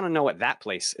 So I want to know what that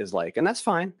place is like. And that's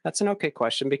fine. That's an okay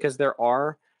question, because there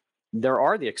are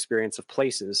the experience of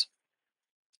places,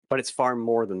 but it's far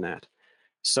more than that.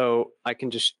 So I can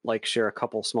just share a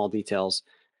couple small details.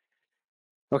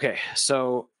 Okay,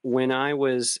 so when I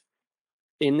was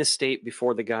in the state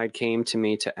before the guide came to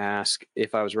me to ask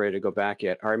if I was ready to go back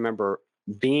yet, I remember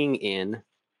being in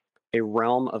a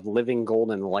realm of living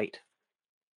golden light.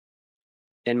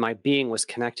 And my being was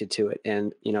connected to it.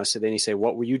 And, so then you say,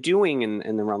 what were you doing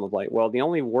in the realm of light? Well, the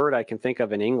only word I can think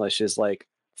of in English is like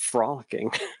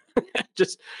frolicking.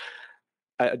 Just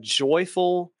a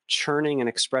joyful churning and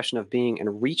expression of being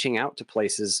and reaching out to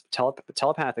places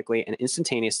telepathically and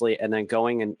instantaneously, and then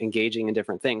going and engaging in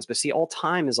different things. But see, all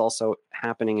time is also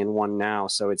happening in one now.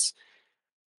 So it's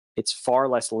far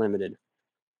less limited.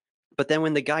 But then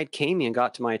when the guide came and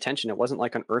got to my attention, it wasn't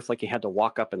like on Earth, like he had to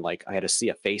walk up and I had to see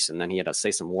a face and then he had to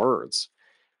say some words.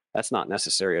 That's not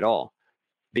necessary at all,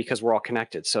 because we're all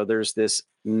connected. So there's this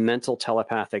mental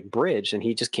telepathic bridge, and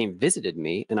he just came, visited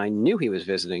me, and I knew he was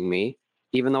visiting me,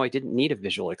 even though I didn't need a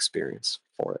visual experience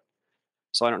for it.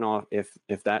 So I don't know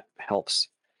if that helps.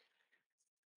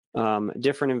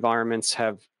 Different environments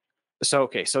have. So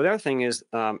the other thing is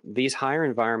these higher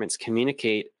environments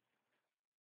communicate.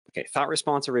 Okay, thought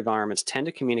responsive environments tend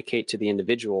to communicate to the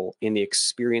individual in the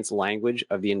experience language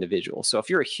of the individual. So if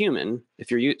you're a human, if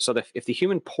the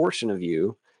human portion of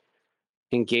you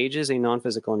engages a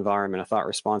non-physical environment, a thought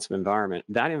responsive environment,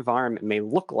 that environment may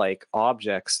look like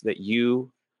objects that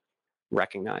you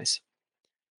recognize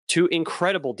to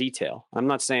incredible detail. I'm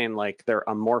not saying like they're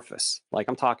amorphous. Like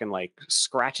I'm talking like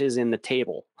scratches in the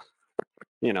table,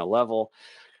 level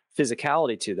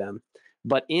physicality to them,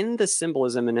 but in the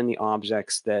symbolism and in the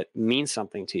objects that mean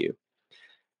something to you.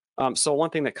 So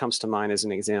one thing that comes to mind as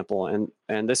an example,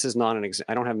 and this is not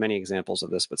I don't have many examples of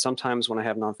this, but sometimes when I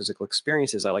have non-physical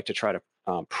experiences, I like to try to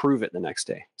prove it the next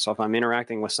day. So if I'm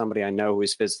interacting with somebody I know who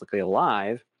is physically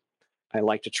alive, I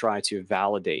like to try to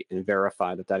validate and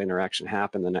verify that interaction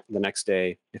happened the next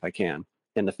day, if I can,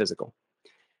 in the physical.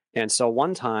 And so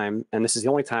one time, and this is the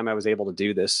only time I was able to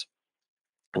do this,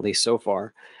 at least so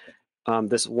far,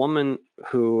 this woman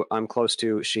who I'm close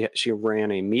to, she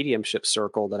ran a mediumship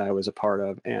circle that I was a part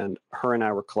of, and her and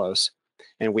I were close.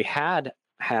 And we had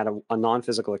a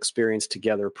non-physical experience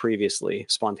together previously,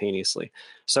 spontaneously.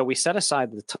 So we set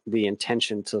aside the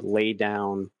intention to lay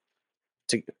down,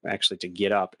 to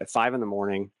get up at 5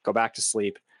 a.m, go back to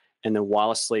sleep, and then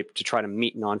while asleep to try to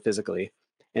meet non-physically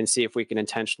and see if we can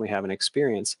intentionally have an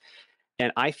experience.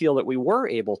 And I feel that we were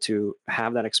able to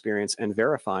have that experience and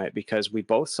verify it, because we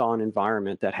both saw an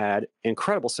environment that had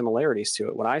incredible similarities to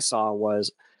it. What I saw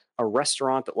was a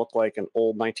restaurant that looked like an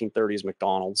old 1930s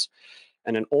McDonald's,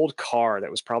 and an old car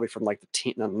that was probably from like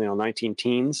the 19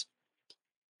 teens.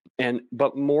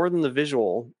 But more than the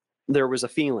visual, there was a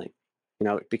feeling,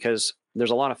 because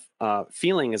there's a lot of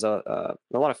feeling is a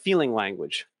lot of feeling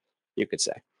language, you could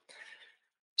say.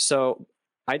 So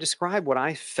I described what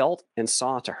I felt and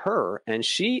saw to her, and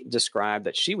she described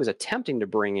that she was attempting to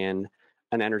bring in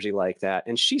an energy like that.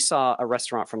 And she saw a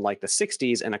restaurant from like the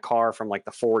 60s and a car from like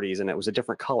the 40s, and it was a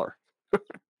different color.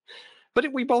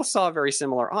 But we both saw very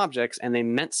similar objects, and they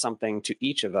meant something to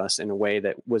each of us in a way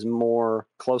that was more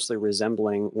closely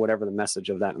resembling whatever the message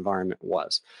of that environment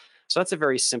was. So that's a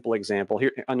very simple example.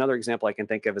 Here, another example I can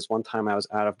think of is one time I was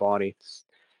out of body,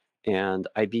 and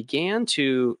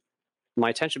my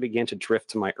attention began to drift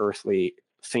to my earthly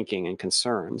thinking and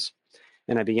concerns.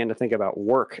 And I began to think about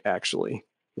work, actually,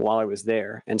 while I was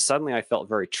there. And suddenly I felt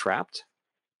very trapped.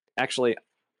 Actually,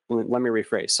 let me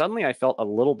rephrase. Suddenly I felt a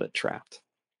little bit trapped.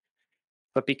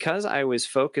 But because I was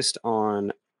focused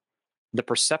on the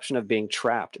perception of being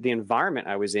trapped, the environment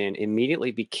I was in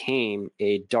immediately became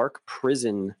a dark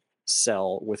prison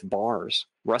cell with bars,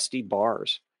 rusty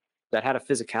bars that had a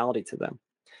physicality to them.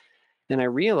 And I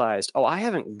realized, I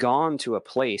haven't gone to a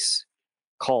place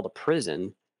called a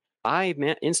prison. I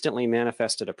instantly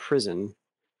manifested a prison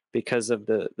because of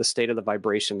the state of the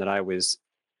vibration that I was,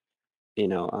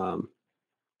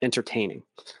 entertaining.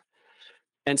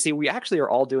 And see, we actually are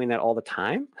all doing that all the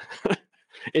time.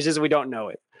 It's just we don't know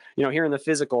it. Here in the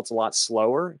physical, it's a lot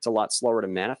slower. It's a lot slower to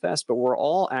manifest, but we're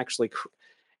all actually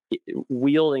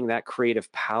wielding that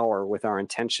creative power with our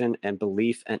intention and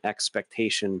belief and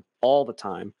expectation all the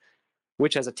time,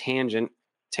 which has a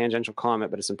tangential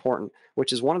comment, but it's important,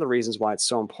 which is one of the reasons why it's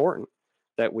so important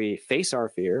that we face our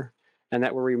fear and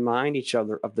that we remind each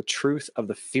other of the truth of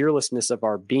the fearlessness of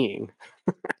our being.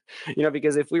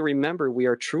 Because if we remember we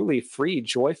are truly free,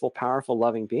 joyful, powerful,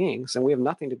 loving beings, and we have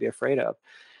nothing to be afraid of,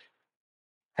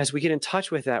 as we get in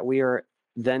touch with that, we are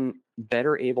then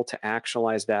better able to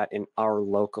actualize that in our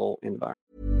local environment.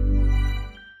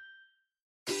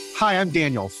 Hi, I'm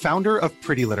Daniel, founder of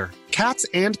Pretty Litter. Cats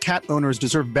and cat owners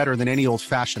deserve better than any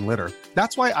old-fashioned litter.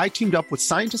 That's why I teamed up with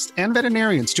scientists and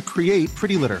veterinarians to create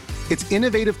Pretty Litter. Its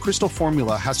innovative crystal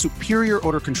formula has superior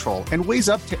odor control and weighs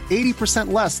up to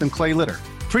 80% less than clay litter.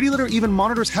 Pretty Litter even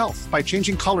monitors health by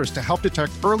changing colors to help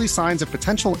detect early signs of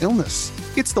potential illness.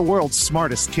 It's the world's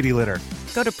smartest kitty litter.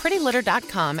 Go to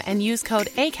prettylitter.com and use code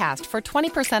ACAST for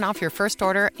 20% off your first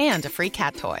order and a free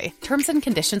cat toy. Terms and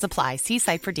conditions apply. See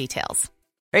site for details.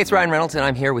 Hey, it's Ryan Reynolds, and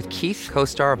I'm here with Keith,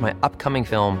 co-star of my upcoming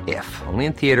film, If, only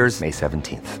in theaters May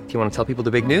 17th. Do you want to tell people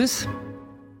the big news?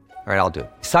 All right, I'll do it.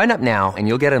 Sign up now and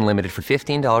you'll get unlimited for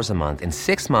 $15 a month and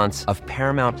 6 months of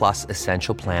Paramount Plus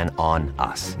Essential Plan on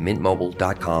us.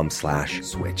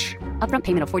 MintMobile.com/switch. Upfront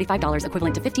payment of $45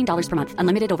 equivalent to $15 per month.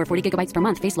 Unlimited over 40 gigabytes per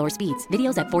month. Face lower speeds.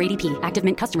 Videos at 480p. Active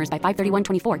Mint customers by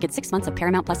 531.24 get 6 months of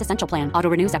Paramount Plus Essential Plan.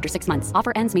 Auto renews after 6 months.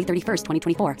 Offer ends May 31st,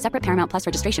 2024. Separate Paramount Plus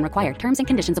registration required. Terms and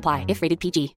conditions apply if rated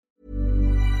PG.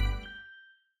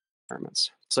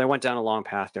 So I went down a long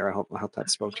path there. I hope that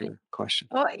spoke to your question.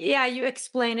 Oh, yeah, you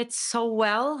explain it so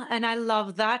well. And I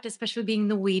love that, especially being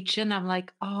Norwegian. I'm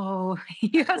like, oh,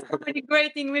 you have so many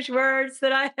great English words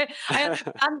that I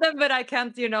understand them, but I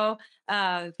can't,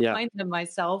 find them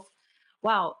myself.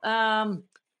 Wow. All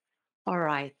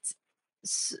right.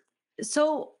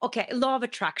 So, okay, law of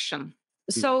attraction.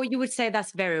 So you would say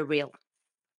that's very real.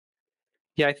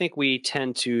 Yeah, I think we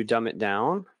tend to dumb it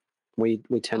down. We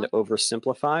tend to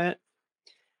oversimplify it.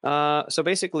 So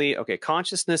basically, okay,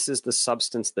 consciousness is the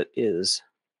substance that is.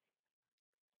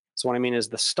 So what I mean is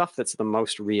the stuff that's the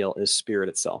most real is spirit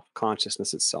itself,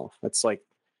 consciousness itself. That's like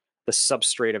the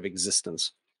substrate of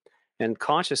existence. And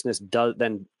consciousness does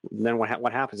then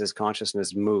what happens is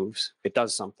consciousness moves. It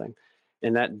does something.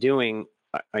 And that doing,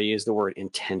 I use the word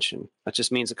intention. That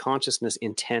just means a consciousness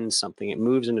intends something. It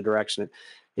moves in a direction.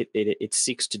 It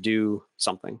seeks to do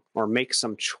something or make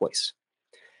some choice.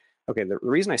 Okay, the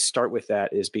reason I start with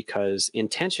that is because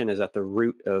intention is at the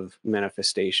root of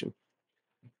manifestation.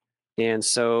 And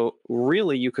so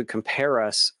really you could compare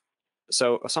us.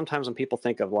 So sometimes when people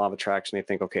think of law of attraction, they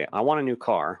think, okay, I want a new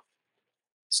car.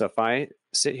 So if I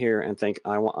sit here and think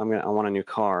I want a new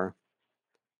car,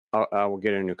 I will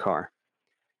get a new car.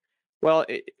 Well,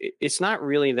 it's not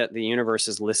really that the universe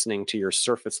is listening to your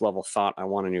surface level thought, I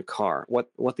want a new car.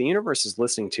 What the universe is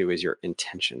listening to is your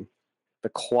intention, the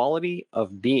quality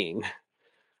of being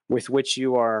with which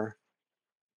you are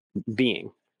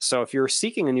being. So if you're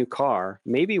seeking a new car,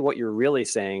 maybe what you're really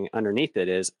saying underneath it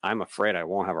is, I'm afraid I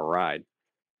won't have a ride,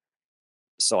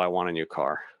 so I want a new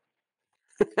car.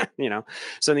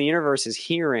 So the universe is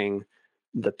hearing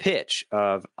the pitch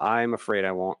of, I'm afraid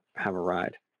I won't have a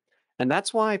ride. And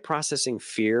that's why processing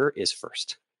fear is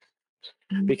first.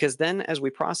 Because then as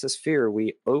we process fear,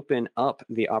 we open up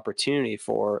the opportunity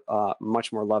for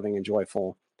much more loving and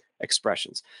joyful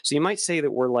expressions. So you might say that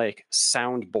we're like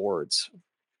soundboards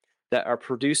that are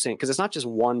producing, because it's not just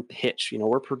one pitch.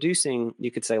 We're producing, you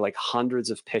could say, like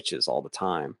hundreds of pitches all the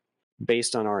time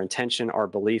based on our intention, our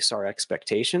beliefs, our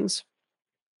expectations.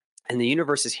 And the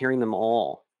universe is hearing them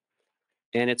all.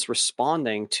 And it's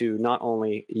responding to not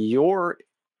only your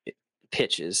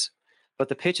pitches, but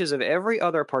the pitches of every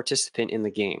other participant in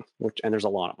the game, and there's a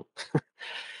lot of them.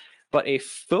 But a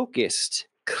focused,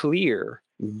 clear,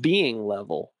 being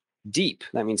level, deep,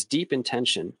 that means deep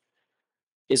intention,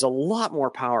 is a lot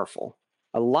more powerful,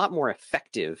 a lot more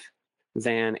effective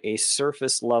than a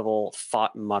surface level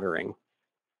thought muttering.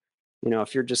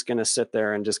 If you're just going to sit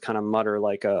there and just kind of mutter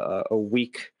like a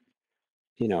weak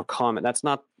comment, that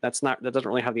doesn't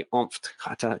really have the oomph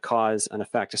to cause an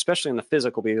effect, especially in the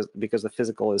physical, because the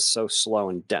physical is so slow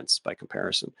and dense by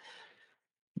comparison.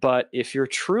 But if you're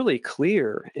truly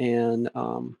clear, and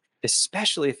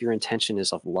especially if your intention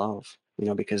is of love,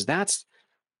 because that's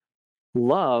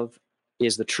love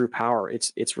is the true power.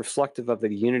 It's reflective of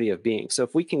the unity of being. So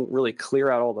if we can really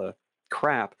clear out all the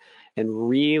crap and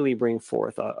really bring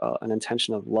forth an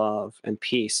intention of love and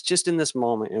peace just in this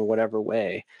moment in whatever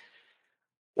way,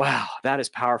 wow, that is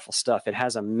powerful stuff. It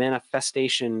has a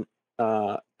manifestation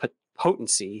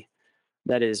potency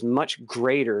that is much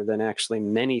greater than actually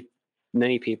many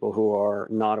people who are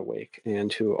not awake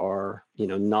and who are,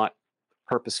 not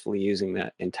purposefully using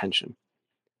that intention.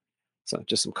 So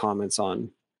just some comments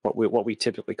on what we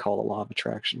typically call the law of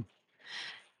attraction.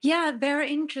 Yeah,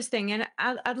 very interesting. And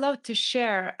I'd love to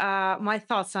share my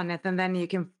thoughts on it, and then you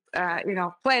can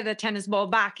play the tennis ball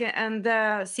back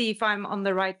and see if I'm on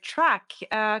the right track.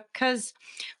 Because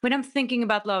when I'm thinking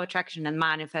about law of attraction and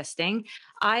manifesting,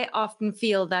 I often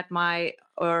feel that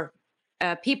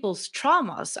people's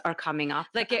traumas are coming up.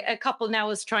 Like a couple now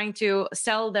is trying to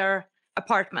sell their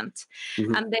apartment,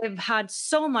 Mhm. and they've had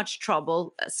so much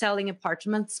trouble selling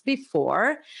apartments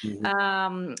before,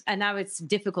 Mhm. and now it's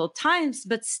difficult times,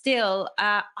 but still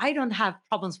I don't have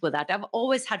problems with that. I've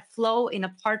always had flow in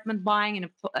apartment buying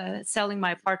and selling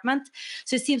my apartment,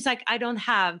 so it seems like I don't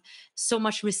have so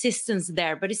much resistance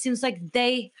there, but it seems like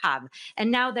they have, and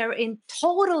now they're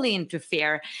totally into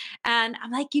fear, and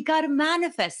I'm like, you got to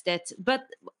manifest it. But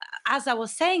as I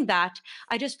was saying that,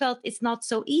 I just felt it's not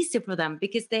so easy for them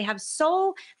because they have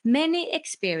so many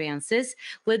experiences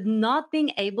with not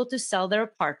being able to sell their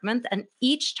apartment. And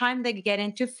each time they get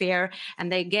into fear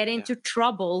and they get into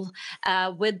trouble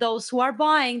with those who are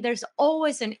buying, there's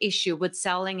always an issue with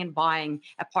selling and buying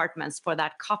apartments for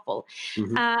that couple.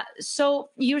 Mhm. So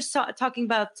you're talking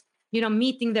about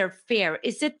meeting their fear.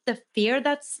 Is it the fear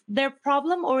that's their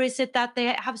problem, or is it that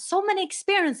they have so many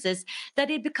experiences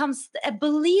that it becomes a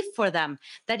belief for them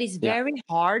that is Yeah, very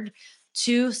hard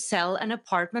to sell an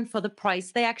apartment for the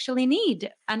price they actually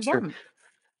need and sure. want?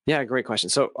 Yeah, great question.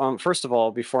 So, first of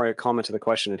all, before I comment to the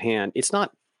question at hand, it's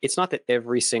not that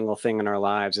every single thing in our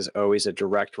lives is always a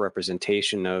direct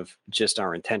representation of just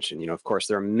our intention. Of course,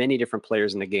 there are many different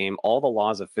players in the game. All the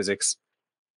laws of physics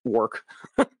work.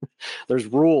 There's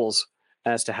rules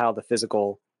as to how the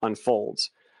physical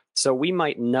unfolds. So we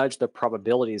might nudge the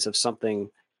probabilities of something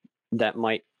that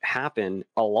might happen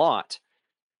a lot,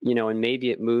 and maybe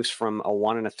it moves from a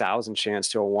 1 in 1,000 chance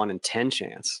to a 1 in 10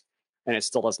 chance, and it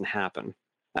still doesn't happen.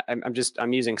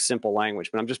 I'm using simple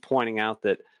language, but I'm just pointing out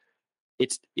that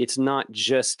it's not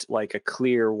just like a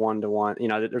clear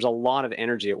 1-to-1. There's a lot of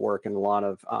energy at work, and a lot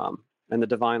of and the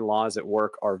divine laws at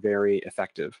work are very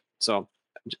effective. So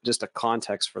just a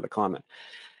context for the comment.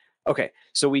 Okay,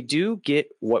 so we do get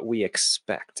what we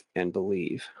expect and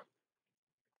believe.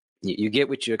 You get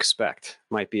what you expect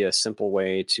might be a simple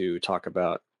way to talk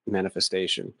about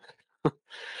manifestation.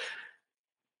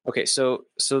 Okay, so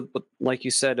like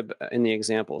you said in the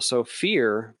example, so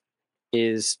fear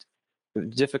is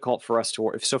difficult for us to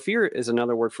work. So fear is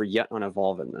another word for yet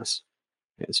unevolvedness.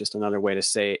 It's just another way to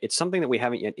say it's something that we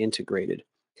haven't yet integrated.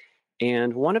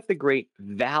 And one of the great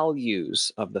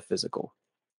values of the physical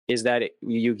is that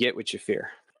you get what you fear.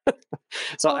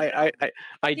 So Oh,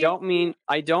 I don't mean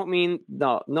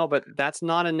no, but that's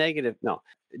not a negative. No,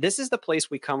 this is the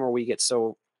place we come where we get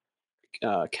so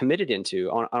committed into.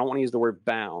 I don't want to use the word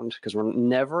bound because we're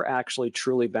never actually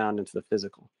truly bound into the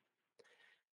physical.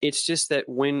 It's just that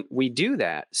when we do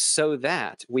that, so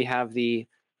that we have the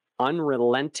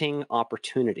unrelenting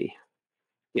opportunity,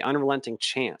 the unrelenting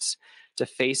chance to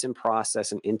face and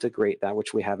process and integrate that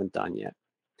which we haven't done yet.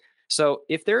 So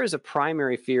if there is a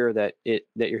primary fear that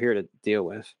you're here to deal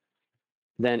with,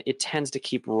 then it tends to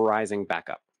keep rising back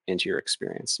up into your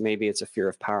experience. Maybe it's a fear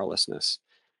of powerlessness.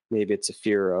 Maybe it's a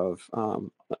fear of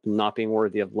not being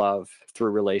worthy of love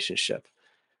through relationship.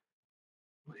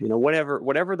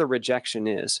 Whatever the rejection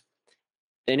is.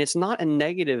 And it's not a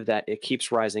negative that it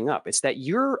keeps rising up. It's that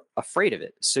you're afraid of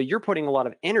it. So you're putting a lot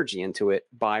of energy into it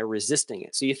by resisting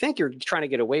it. So you think you're trying to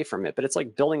get away from it, but it's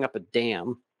like building up a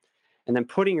dam and then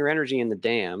putting your energy in the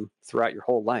dam throughout your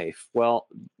whole life. Well,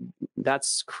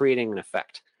 that's creating an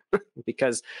effect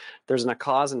because there's a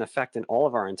cause and effect in all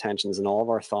of our intentions and all of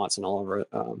our thoughts and all of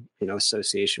our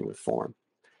association with form.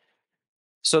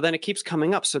 So then it keeps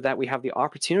coming up so that we have the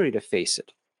opportunity to face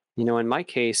it. In my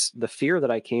case, the fear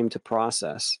that I came to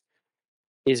process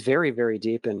is very, very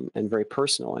deep and very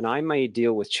personal. And I may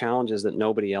deal with challenges that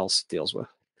nobody else deals with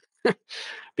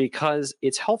because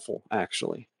it's helpful,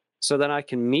 actually, so that I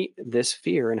can meet this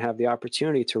fear and have the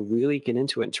opportunity to really get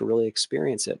into it and to really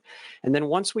experience it. And then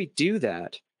once we do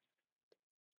that,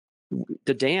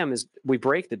 we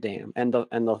break the dam, and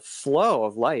the flow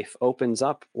of life opens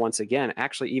up once again,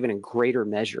 actually even in greater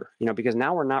measure, because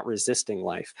now we're not resisting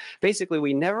life. Basically,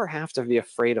 we never have to be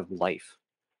afraid of life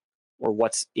or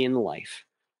what's in life.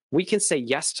 We can say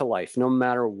yes to life no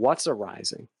matter what's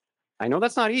arising. I know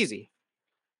that's not easy,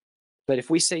 but if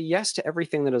we say yes to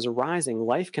everything that is arising,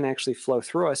 life can actually flow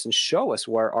through us and show us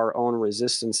where our own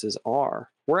resistances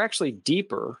are. We're actually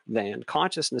deeper than,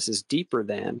 consciousness is deeper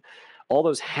than all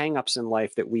those hangups in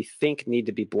life that we think need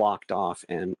to be blocked off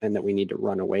and that we need to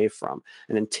run away from.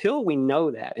 And until we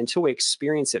know that, until we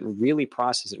experience it and really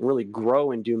process it and really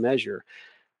grow in due measure,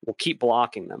 we'll keep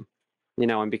blocking them.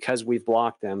 And because we've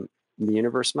blocked them, the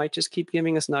universe might just keep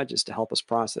giving us nudges to help us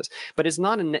process. But it's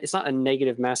not a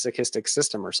negative masochistic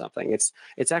system or something.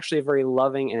 It's actually a very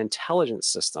loving and intelligent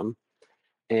system,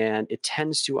 and it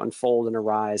tends to unfold and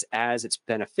arise as it's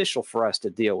beneficial for us to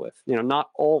deal with. Not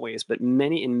always, but in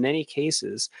many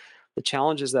cases, the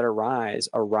challenges that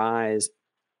arise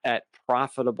at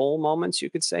profitable moments, you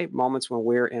could say, moments when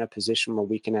we're in a position where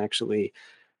we can actually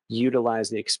utilize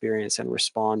the experience and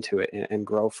respond to it and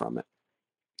grow from it.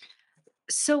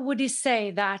 So would you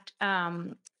say that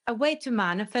a way to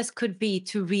manifest could be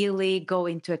to really go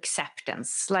into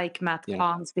acceptance, like Matt Yeah.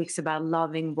 Kahn speaks about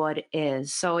loving what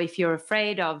is. So if you're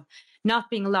afraid of not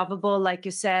being lovable, like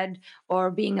you said,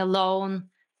 or being alone,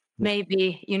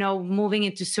 maybe, moving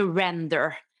into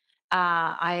surrender.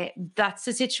 That's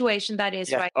the situation that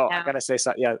is Yeah. right Oh, now. I gotta say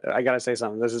something. Yeah, I gotta say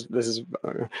something.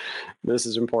 This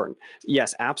is important.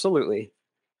 Yes, absolutely.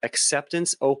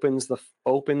 Acceptance opens the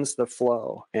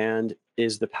flow and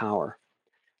is the power.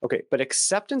 Okay, but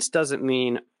acceptance doesn't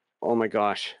mean, oh my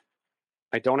gosh,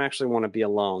 I don't actually want to be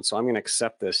alone, so I'm going to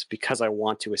accept this because I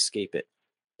want to escape it.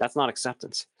 That's not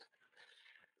acceptance.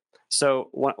 So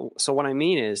what I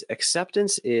mean is,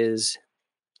 acceptance is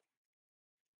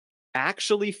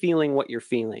actually feeling what you're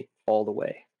feeling all the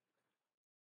way.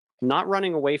 Not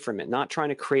running away from it, not trying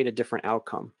to create a different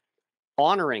outcome.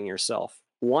 Honoring yourself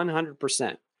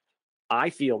 100%. I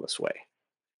feel this way.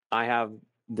 I have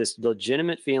this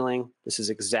legitimate feeling. This is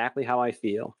exactly how I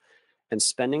feel. And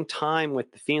spending time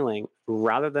with the feeling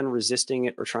rather than resisting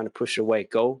it or trying to push it away.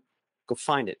 Go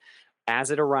find it as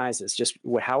it arises, just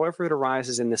however it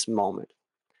arises in this moment.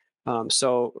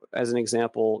 So as an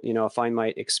example, if I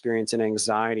might experience an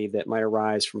anxiety that might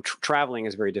arise from traveling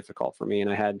is very difficult for me. And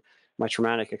I had my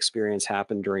traumatic experience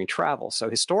happen during travel. So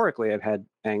historically, I've had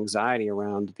anxiety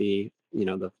around the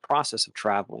process of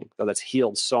traveling, though that's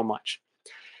healed so much.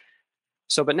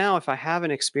 So, but now if I have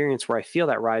an experience where I feel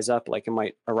that rise up, like it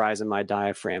might arise in my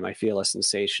diaphragm, I feel a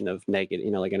sensation of negative,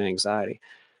 like an anxiety,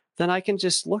 then I can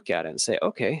just look at it and say,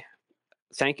 okay,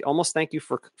 thank you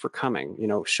for coming.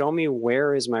 Show me,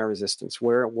 where is my resistance?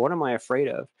 What am I afraid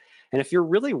of? And if you're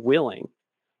really willing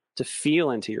to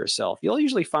feel into yourself, you'll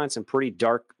usually find some pretty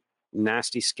dark,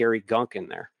 nasty, scary gunk in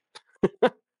there.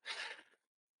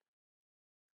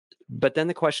 But then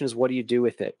the question is, what do you do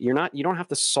with it? You don't have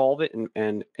to solve it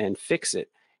and fix it.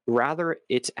 Rather,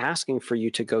 it's asking for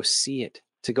you to go see it,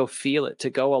 to go feel it, to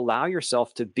go allow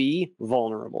yourself to be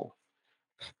vulnerable,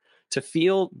 to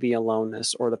feel the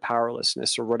aloneness or the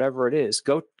powerlessness or whatever it is.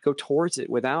 Go towards it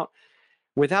without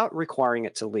requiring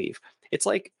it to leave. It's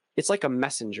like a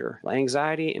messenger.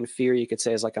 Anxiety and fear, you could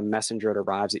say, is like a messenger that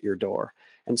arrives at your door.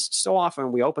 And so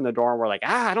often we open the door and we're like,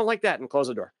 I don't like that, and close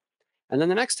the door. And then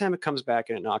the next time it comes back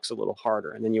and it knocks a little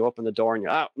harder. And then you open the door and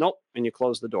nope, and you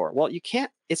close the door. Well, you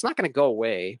can't, it's not going to go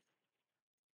away.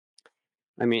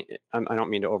 I mean, I don't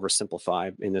mean to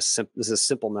oversimplify in this. This is a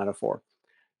simple metaphor.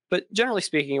 But generally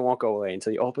speaking, it won't go away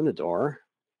until you open the door,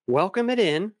 welcome it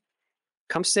in,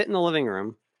 come sit in the living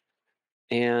room,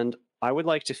 and I would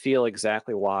like to feel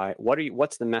exactly why.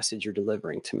 What's the message you're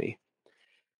delivering to me?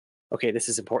 Okay, this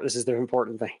is important. This is the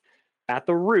important thing. At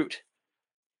the root,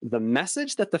 the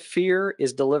message that the fear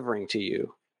is delivering to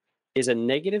you is a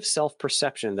negative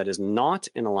self-perception that is not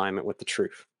in alignment with the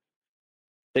truth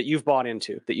that you've bought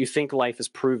into, that you think life has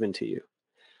proven to you.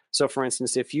 So for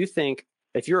instance, if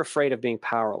you're afraid of being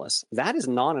powerless, that is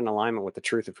not in alignment with the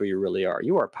truth of who you really are.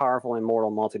 You are a powerful,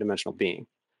 immortal, multidimensional being.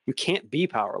 You can't be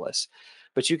powerless,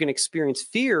 but you can experience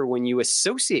fear when you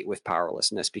associate with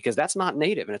powerlessness, because that's not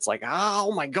native. And it's like,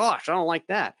 oh my gosh, I don't like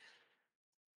that.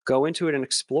 Go into it and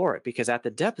explore it, because at the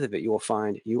depth of it, you will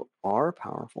find you are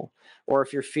powerful. Or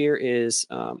if your fear is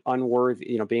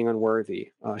unworthy, being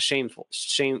unworthy, shameful,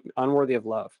 unworthy of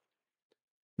love,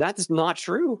 that's not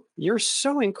true. You're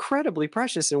so incredibly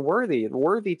precious and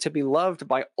worthy to be loved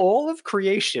by all of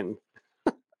creation.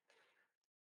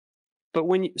 But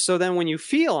when you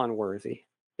feel unworthy,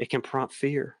 it can prompt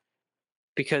fear,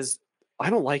 because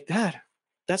I don't like that.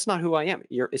 That's not who I am.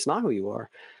 It's not who you are.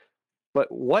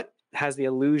 But what has the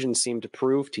illusion seemed to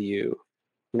prove to you?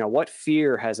 What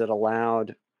fear has it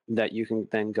allowed that you can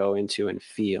then go into and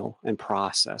feel and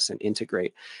process and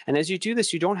integrate? And as you do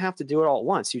this, you don't have to do it all at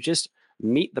once. You just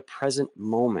meet the present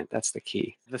moment. That's the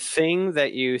key. The thing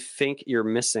that you think you're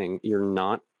missing, you're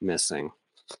not missing.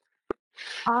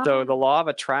 So the law of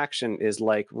attraction is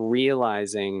like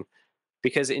realizing,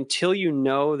 because until you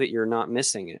know that you're not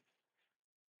missing it,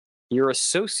 you're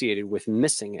associated with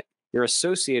missing it. You're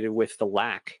associated with the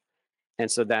lack. And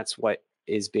so that's what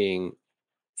is being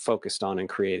focused on and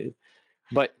created.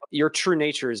 But your true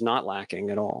nature is not lacking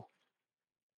at all.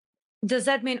 Does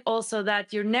that mean also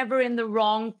that you're never in the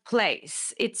wrong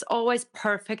place? It's always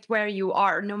perfect where you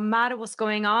are, no matter what's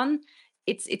going on.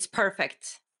 It's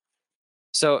perfect.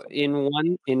 So in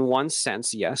one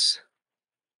sense, yes.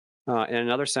 In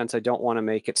another sense, I don't want to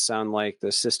make it sound like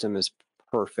the system is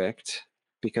perfect,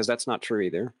 because that's not true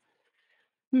either.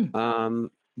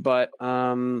 But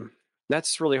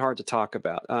that's really hard to talk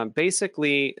about.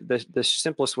 Basically, the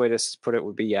simplest way to put it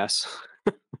would be yes.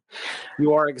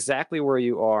 You are exactly where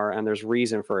you are, and there's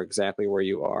reason for exactly where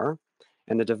you are.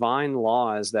 And the divine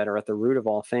laws that are at the root of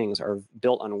all things are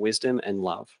built on wisdom and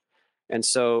love. And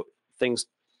so things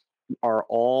are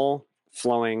all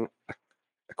flowing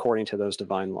according to those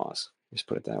divine laws. Just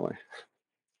put it that way.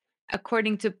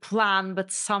 According to plan,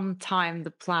 but sometime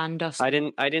the plan doesn't.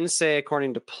 I didn't say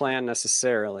according to plan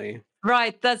necessarily.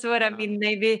 Right, that's what I mean.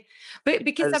 Maybe, but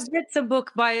because I've As- read some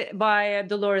book by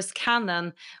Dolores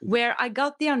Cannon, where I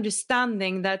got the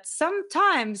understanding that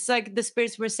sometimes, like, the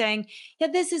spirits were saying, "Yeah,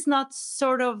 this is not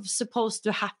sort of supposed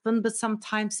to happen, but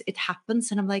sometimes it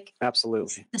happens," and I'm like,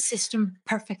 Absolutely. "Is the system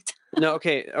perfect?" No,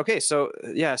 okay. So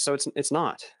yeah, so it's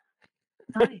not.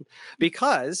 Right.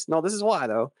 Because, no, this is why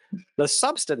though. The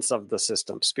substance of the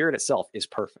system, spirit itself, is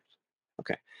perfect.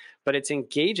 Okay. But it's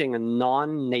engaging a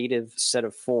non-native set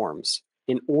of forms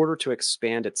in order to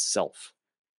expand itself.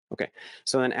 Okay.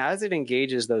 So then as it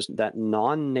engages that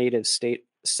non-native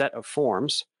set of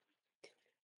forms,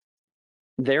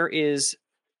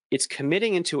 it's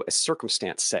committing into a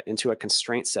circumstance set, into a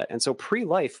constraint set. And so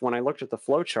pre-life, when I looked at the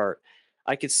flow chart,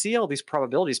 I could see all these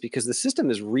probabilities because the system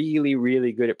is really,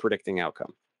 really good at predicting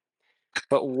outcome.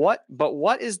 But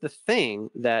what is the thing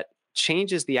that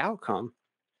changes the outcome?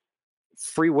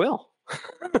 Free will.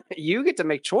 You get to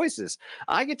make choices.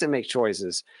 I get to make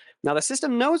choices. Now the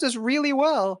system knows us really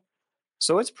well,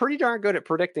 so it's pretty darn good at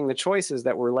predicting the choices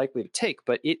that we're likely to take,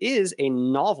 but it is a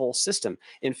novel system.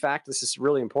 In fact, this is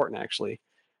really important actually.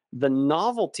 The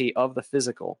novelty of the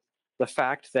physical, the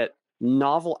fact that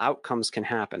novel outcomes can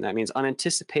happen, that means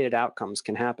unanticipated outcomes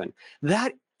can happen.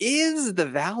 That is the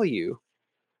value.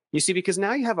 You see, because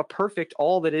now you have a perfect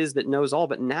all that is that knows all,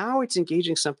 but now it's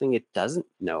engaging something it doesn't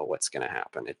know what's going to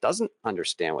happen. It doesn't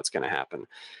understand what's going to happen.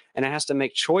 And it has to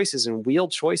make choices and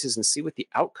wield choices and see what the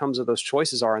outcomes of those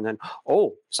choices are. And then,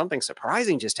 oh, something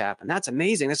surprising just happened. That's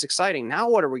amazing. That's exciting. Now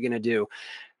what are we going to do?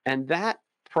 And that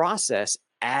process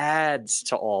adds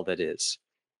to all that is.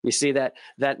 You see, that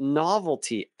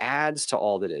novelty adds to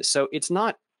all that is. So it's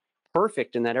not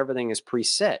perfect in that everything is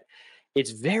preset.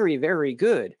 It's very, very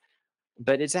good.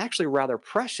 But it's actually rather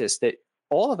precious that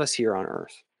all of us here on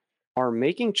Earth are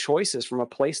making choices from a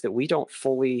place that we don't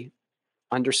fully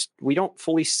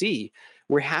see.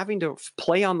 We're having to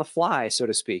play on the fly, so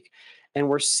to speak, and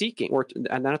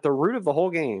and at the root of the whole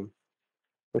game,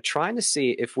 we're trying to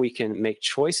see if we can make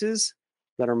choices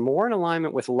that are more in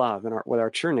alignment with love and with our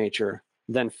true nature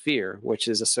than fear, which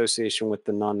is association with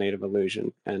the non-native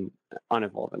illusion and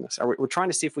unevolvedness. We're trying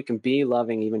to see if we can be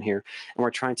loving even here, and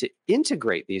we're trying to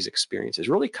integrate these experiences,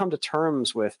 really come to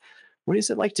terms with what is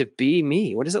it like to be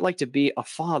me? What is it like to be a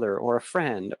father or a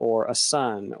friend or a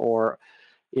son or,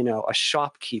 a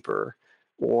shopkeeper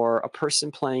or a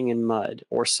person playing in mud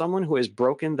or someone who has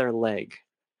broken their leg?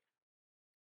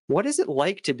 What is it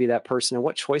like to be that person, and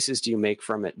what choices do you make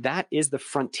from it? That is the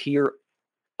frontier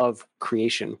of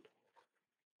creation.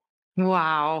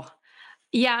 Wow.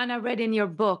 Yeah, and I read in your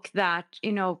book that,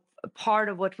 part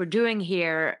of what we're doing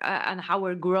here and how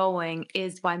we're growing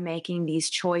is by making these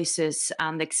choices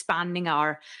and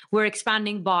we're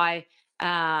expanding by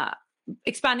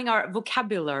expanding our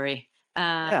vocabulary.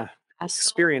 Yeah. As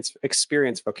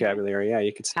Experience vocabulary. Yeah,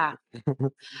 you could say.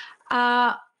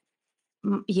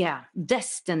 yeah,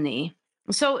 destiny.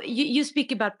 So you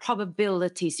speak about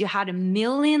probabilities. You had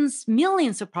millions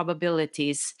of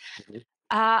probabilities.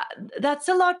 That's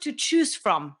a lot to choose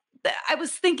from. I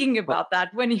was thinking about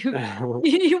that when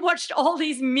you watched all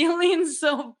these millions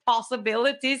of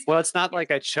possibilities. Well, it's not like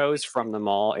I chose from them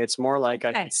all. It's more like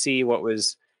I could see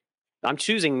I'm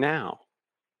choosing now.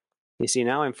 You see,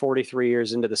 now I'm 43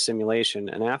 years into the simulation,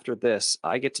 and after this,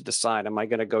 I get to decide, am I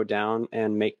going to go down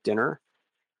and make dinner?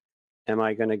 Am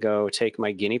I going to go take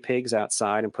my guinea pigs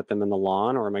outside and put them in the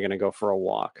lawn, or am I going to go for a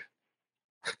walk?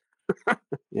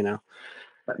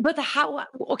 But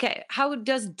how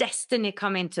does destiny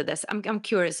come into this? I'm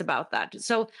curious about that.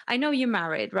 So I know you're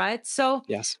married, right? So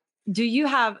yes. do you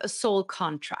have a soul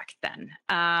contract then?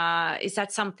 Is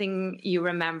that something you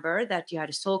remember, that you had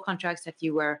a soul contract, that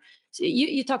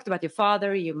you talked about your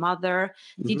father, your mother.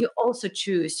 Did Mhm. you also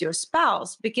choose your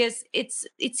spouse? Because it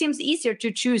seems easier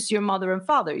to choose your mother and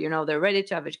father. You know, they're ready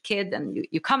to have a kid and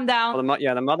you come down. Well,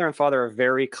 the mother and father are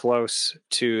very close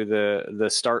to the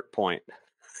start point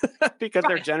because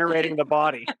they're Right. generating the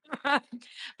body.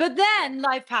 But then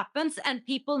life happens and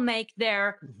people make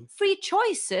their Mhm. free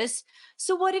choices.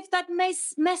 So what if that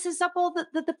messes up all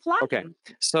the Okay, plan?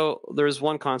 so there's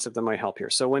one concept that might help here.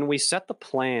 So when we set the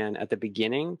plan at the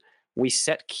beginning, we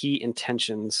set key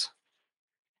intentions,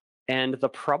 and the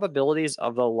probabilities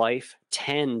of the life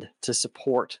tend to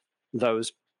support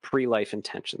those pre-life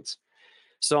intentions.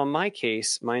 So in my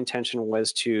case, my intention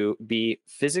was to be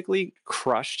physically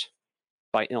crushed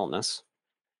by illness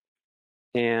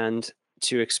and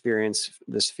to experience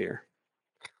this fear.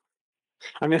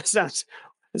 I mean, it sounds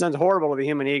horrible to the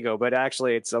human ego, but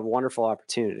actually it's a wonderful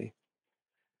opportunity.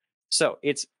 So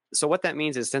what that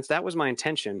means is, since that was my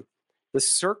intention, the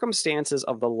circumstances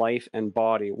of the life and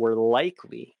body were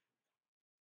likely,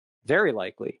 very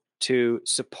likely, to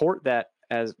support that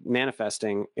as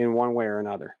manifesting in one way or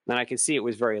another. And I could see it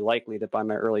was very likely that by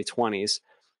my early 20s,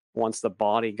 once the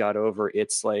body got over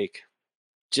its like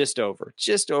just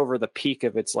over the peak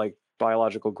of its like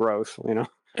biological growth,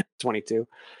 22,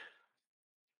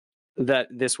 that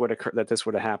this would occur, that this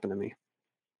would have happened to me.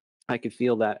 I could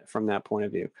feel that from that point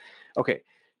of view. Okay.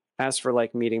 As for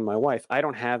like meeting my wife, I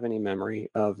don't have any memory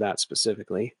of that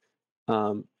specifically.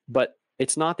 But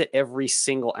it's not that every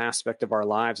single aspect of our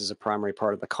lives is a primary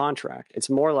part of the contract. It's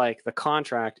more like the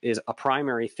contract is a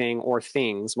primary thing or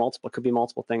things, could be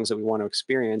multiple things that we want to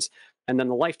experience. And then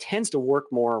the life tends to work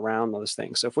more around those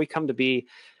things. So if we come to be,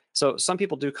 so some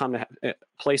people do come to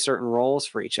play certain roles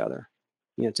for each other,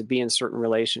 to be in certain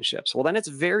relationships. Well, then it's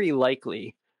very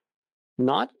likely,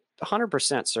 not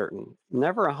 100% certain,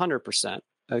 never 100%.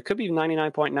 It could be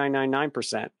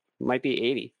 99.999%, might be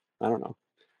 80. I don't know.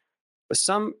 But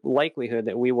some likelihood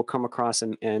that we will come across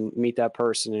and meet that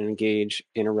person and engage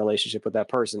in a relationship with that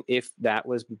person if that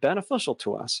was beneficial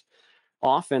to us.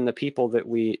 Often the people that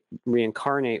we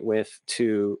reincarnate with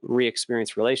to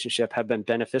re-experience relationship have been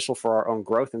beneficial for our own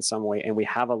growth in some way, and we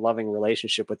have a loving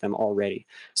relationship with them already.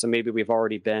 So maybe we've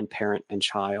already been parent and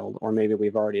child, or maybe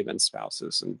we've already been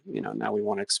spouses, and now we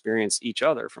want to experience each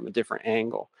other from a different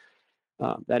angle.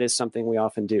 That is something we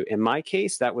often do. In my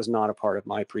case, that was not a part of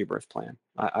my pre-birth plan.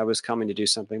 I was coming to do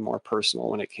something more personal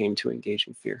when it came to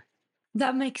engaging fear.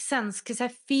 That makes sense, because I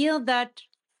feel that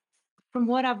from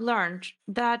what I've learned,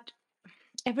 that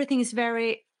everything is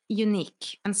very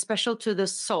unique and special to the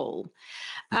soul.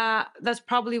 That's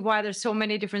probably why there's so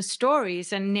many different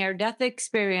stories and near-death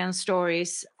experience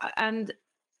stories, and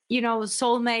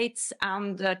soulmates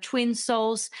and twin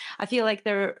souls. I feel like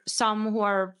there are some who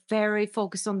are very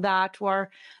focused on that, who are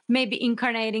maybe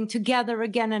incarnating together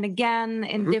again and again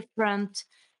in different.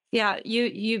 Yeah,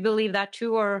 you believe that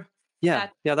too, or Yeah,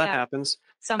 that? yeah, that Yeah, happens.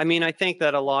 I something. mean, I think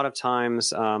that a lot of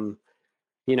times,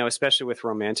 especially with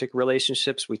romantic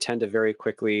relationships, we tend to very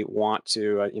quickly want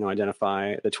to,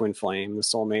 identify the twin flame, the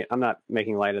soulmate. I'm not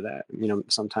making light of that.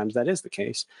 Sometimes that is the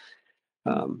case.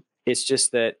 It's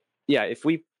just that, yeah, if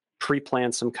we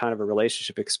pre-plan some kind of a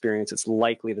relationship experience, it's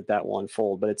likely that will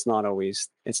unfold, but it's not always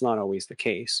the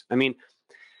case. I mean,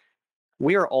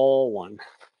 we are all one.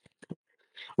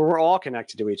 We're all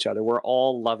connected to each other. We're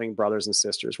all loving brothers and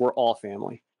sisters. We're all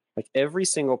family. Like every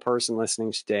single person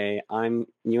listening today,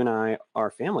 you and I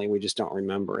are family. We just don't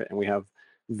remember it. And we have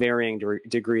varying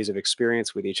degrees of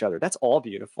experience with each other. That's all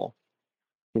beautiful.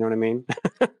 You know what I mean?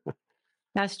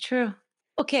 That's true.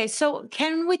 Okay, so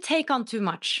can we take on too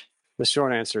much? The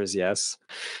short answer is yes.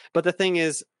 But the thing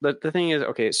is,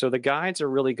 okay, so the guides are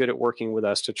really good at working with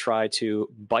us to try to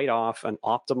bite off an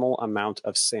optimal amount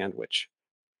of sandwich.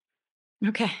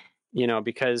 Okay.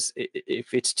 Because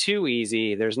if it's too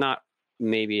easy, there's not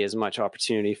maybe as much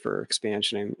opportunity for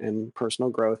expansion and personal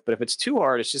growth. But if it's too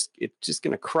hard, it's just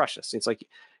going to crush us. It's like if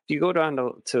you go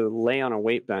down to lay on a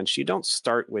weight bench, you don't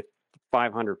start with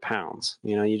 500 pounds.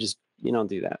 You don't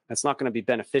do that. That's not going to be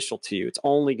beneficial to you. It's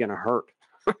only going to hurt.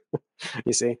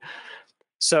 You see?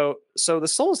 So the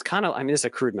soul is kind of, I mean, it's a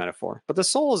crude metaphor, but the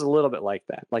soul is a little bit like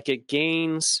that. Like it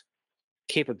gains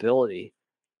capability,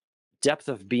 depth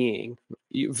of being,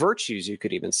 virtues, you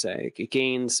could even say. It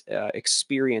gains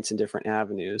experience in different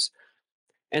avenues.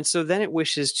 And so then it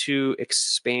wishes to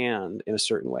expand in a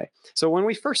certain way. So when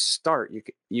we first start,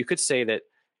 you could say that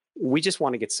we just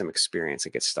want to get some experience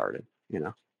and get started.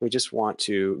 We just want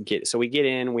to so we get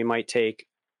in, we might take,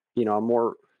 a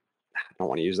more don't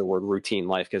want to use the word routine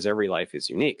life because every life is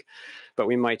unique, but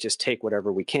we might just take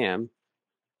whatever we can.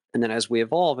 And then as we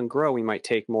evolve and grow, we might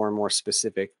take more and more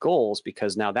specific goals,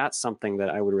 because now that's something that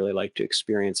I would really like to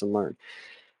experience and learn.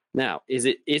 Now, is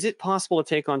it possible to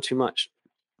take on too much?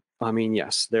 I mean,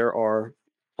 yes, there are,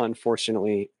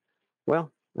 unfortunately,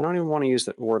 well, I don't even want to use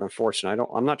the word unfortunate.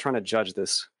 I'm not trying to judge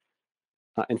this.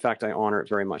 In fact, I honor it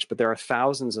very much. But there are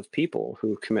thousands of people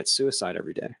who commit suicide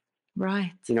every day.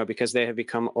 Right. Because they have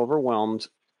become overwhelmed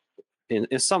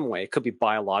in some way. It could be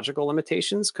biological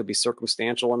limitations, could be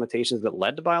circumstantial limitations that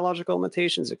led to biological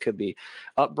limitations. It could be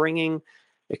upbringing.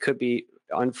 It could be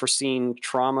unforeseen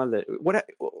trauma.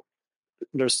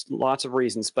 There's lots of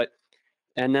reasons,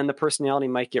 and then the personality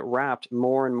might get wrapped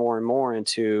more and more and more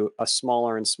into a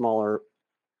smaller and smaller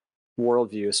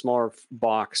worldview, a smaller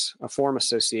box, a form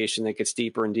association that gets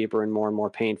deeper and deeper and more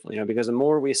painful, because the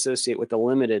more we associate with the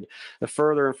limited, the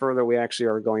further and further we actually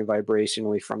are going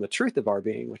vibrationally from the truth of our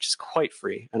being, which is quite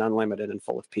free and unlimited and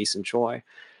full of peace and joy.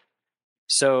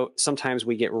 So sometimes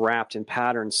we get wrapped in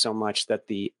patterns so much that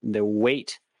the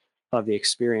weight of the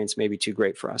experience may be too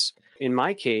great for us. In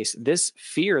my case, this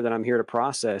fear that I'm here to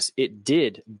process, it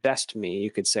did best me,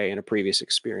 you could say, in a previous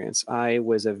experience. I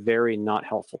was a very not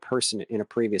helpful person in a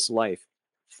previous life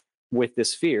with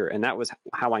this fear. And that was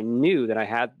how I knew that I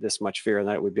had this much fear and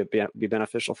that it would be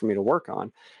beneficial for me to work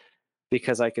on,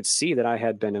 because I could see that I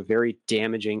had been a very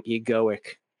damaging,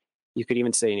 egoic, you could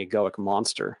even say an egoic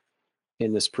monster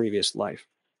in this previous life.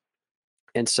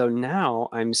 And so now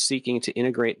I'm seeking to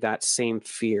integrate that same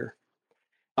fear.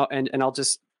 Oh, and I'll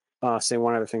just say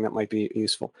one other thing that might be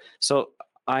useful. So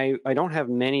I don't have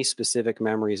many specific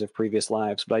memories of previous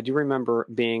lives, but I do remember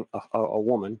being a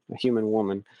woman, a human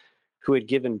woman, who had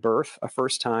given birth a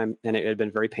first time, and it had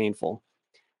been very painful.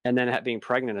 And then being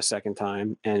pregnant a second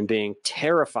time and being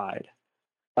terrified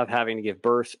of having to give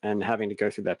birth and having to go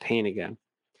through that pain again.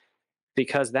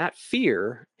 Because that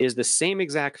fear is the same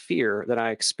exact fear that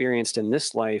I experienced in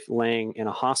this life, laying in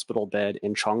a hospital bed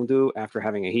in Chengdu after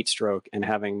having a heat stroke and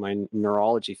having my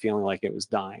neurology feeling like it was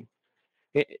dying.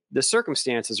 The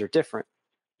circumstances are different.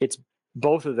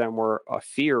 Both of them were a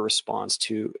fear response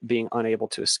to being unable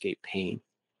to escape pain.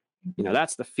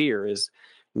 That's the fear, is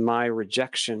my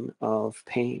rejection of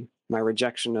pain, my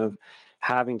rejection of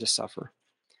having to suffer.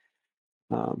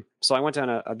 So I went down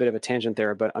a bit of a tangent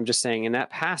there, but I'm just saying in that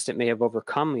past, it may have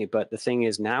overcome me. But the thing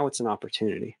is, now it's an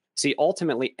opportunity. See,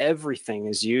 ultimately, everything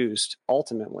is used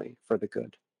ultimately for the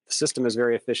good. The system is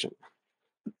very efficient.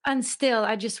 And still,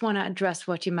 I just want to address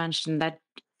what you mentioned, that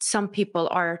some people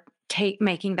are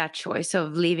making that choice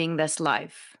of leaving this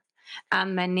life.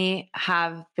 And many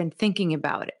have been thinking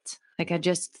about it. Like I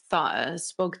just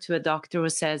spoke to a doctor who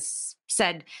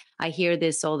said, I hear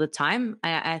this all the time.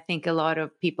 I think a lot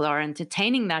of people are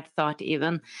entertaining that thought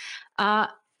even.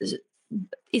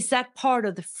 Is that part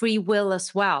of the free will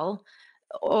as well?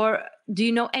 Or do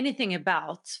you know anything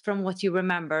about, from what you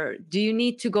remember, do you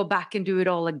need to go back and do it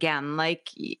all again? Like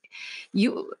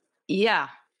yeah.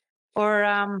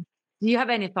 Or do you have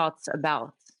any thoughts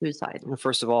about suicide?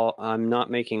 First of all, I'm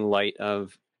not making light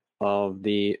of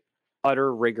the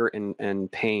utter rigor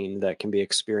and pain that can be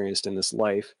experienced in this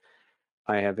life.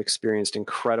 I have experienced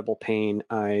incredible pain.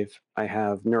 I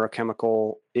have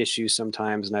neurochemical issues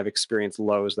sometimes, and I've experienced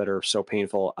lows that are so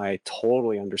painful. I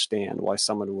totally understand why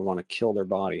someone would want to kill their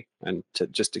body and to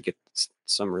get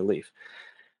some relief.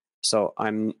 So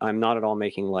I'm not at all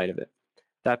making light of it.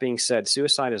 That being said,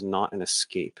 suicide is not an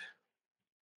escape.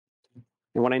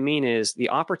 And what I mean is the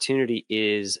opportunity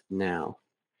is now.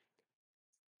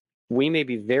 We may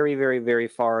be very, very, very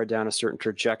far down a certain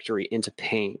trajectory into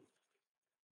pain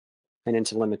and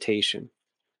into limitation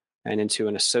and into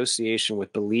an association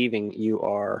with believing you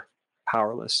are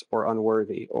powerless or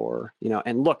unworthy or,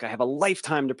 and look, I have a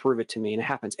lifetime to prove it to me, and it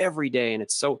happens every day. And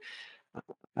it's so,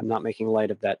 I'm not making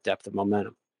light of that depth of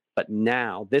momentum. But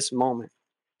now, this moment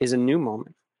is a new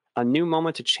moment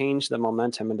to change the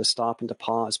momentum and to stop and to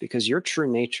pause, because your true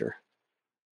nature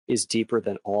is deeper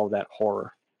than all that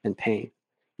horror and pain.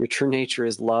 Your true nature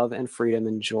is love and freedom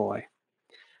and joy.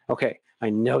 Okay, I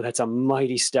know that's a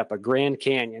mighty step, a Grand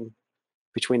Canyon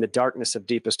between the darkness of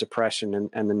deepest depression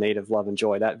and the native love and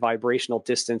joy. That vibrational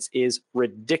distance is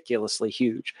ridiculously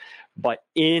huge. But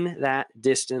in that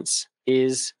distance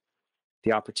is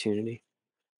the opportunity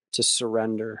to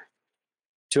surrender,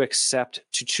 to accept,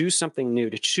 to choose something new,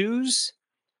 to choose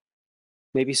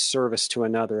maybe service to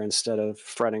another instead of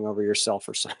fretting over yourself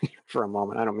or something for a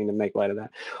moment. I don't mean to make light of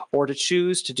that. Or to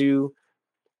choose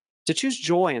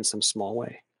joy in some small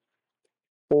way.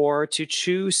 Or to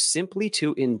choose simply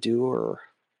to endure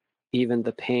even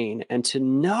the pain and to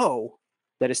know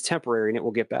that it's temporary and it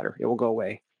will get better. It will go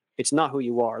away. It's not who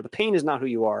you are. The pain is not who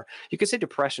you are. You could say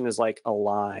depression is like a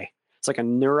lie. It's like a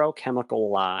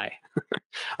neurochemical lie.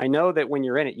 I know that when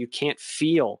you're in it, you can't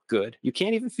feel good. You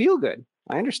can't even feel good.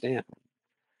 I understand.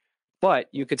 But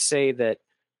you could say that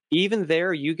even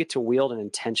there, you get to wield an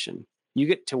intention. You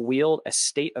get to wield a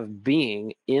state of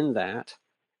being in that.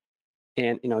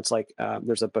 And, it's like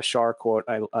there's a Bashar quote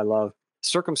I love: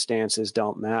 circumstances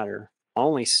don't matter.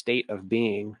 Only state of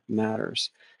being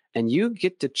matters. And you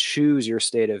get to choose your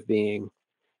state of being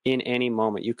in any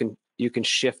moment. You can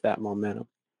shift that momentum.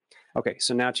 Okay,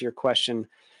 so now to your question,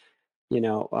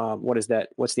 what is that?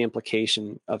 What's the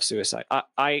implication of suicide?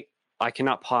 I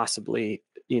cannot possibly,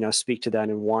 speak to that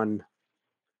in one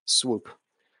swoop.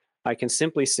 I can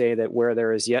simply say that where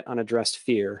there is yet unaddressed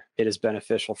fear, it is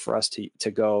beneficial for us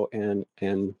to go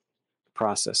and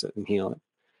process it and heal it.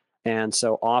 And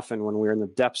so often when we're in the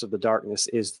depths of the darkness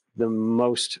is the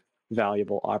most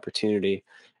valuable opportunity.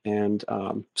 And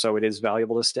so it is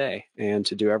valuable to stay and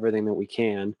to do everything that we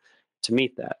can to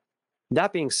meet that.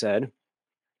 That being said,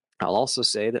 I'll also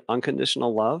say that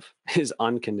unconditional love is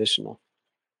unconditional.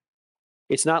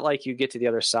 It's not like you get to the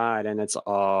other side and it's,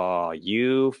 oh,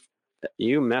 you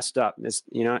messed up.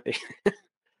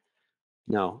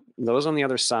 No, those on the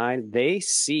other side, they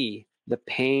see the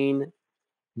pain,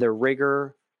 the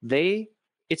rigor.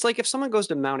 It's like if someone goes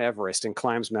to Mount Everest and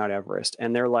climbs Mount Everest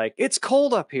and they're like, it's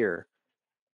cold up here.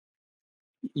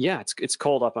 Yeah, it's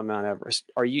cold up on Mount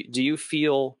Everest. Do you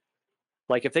feel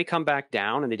like if they come back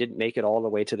down and they didn't make it all the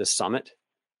way to the summit,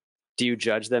 do you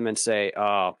judge them and say,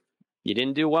 oh, you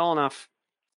didn't do well enough?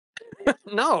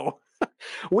 No,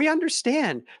 we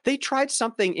understand. They tried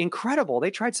something incredible.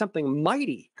 They tried something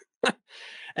mighty.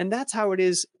 And that's how it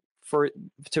is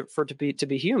to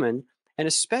be human, and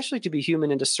especially to be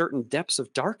human into certain depths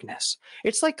of darkness.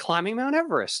 It's like climbing Mount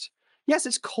Everest. Yes,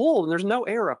 it's cold and there's no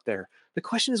air up there. The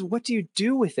question is, what do you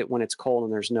do with it when it's cold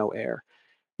and there's no air?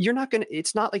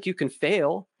 It's not like you can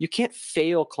fail. You can't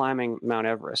fail climbing Mount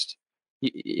Everest.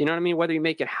 You know what I mean? Whether you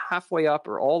make it halfway up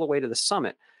or all the way to the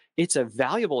summit, it's a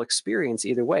valuable experience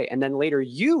either way. And then later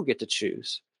you get to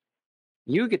choose.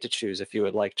 You get to choose if you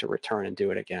would like to return and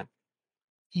do it again.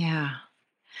 Yeah.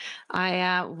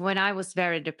 When I was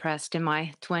very depressed in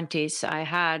my 20s, I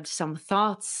had some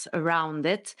thoughts around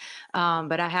it.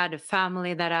 But I had a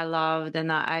family that I loved,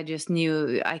 and I just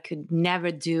knew I could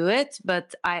never do it.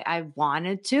 But I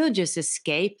wanted to just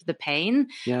escape the pain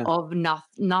of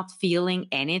not feeling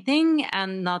anything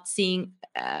and not seeing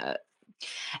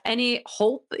any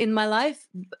hope in my life.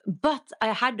 But I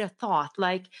had a thought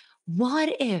like,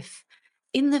 what if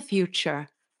in the future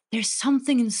there's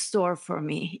something in store for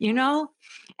me,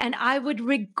 and I would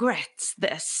regret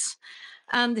this.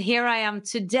 And here I am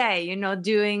today,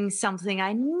 doing something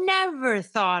I never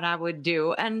thought I would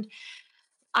do. And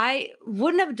I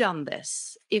wouldn't have done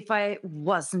this if I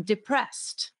wasn't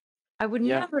depressed. I would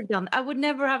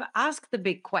never have asked the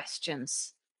big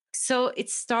questions. So it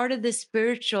started this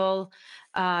spiritual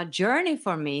journey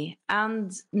for me.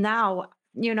 And now,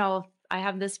 I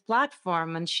have this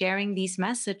platform and sharing these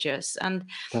messages. And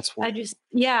that's I just,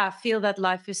 feel that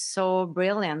life is so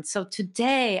brilliant. So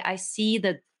today I see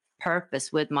the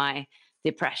purpose with my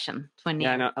depression. 20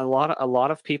 years. And a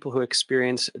lot of people who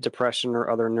experience depression or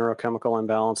other neurochemical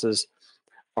imbalances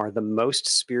are the most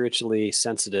spiritually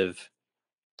sensitive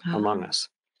among us.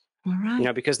 All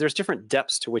right. Because there's different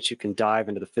depths to which you can dive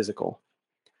into the physical.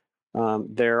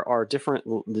 There are different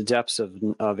depths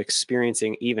of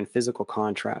experiencing even physical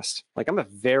contrast. Like I'm a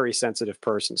very sensitive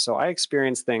person, so I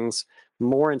experience things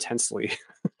more intensely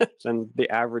than the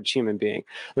average human being.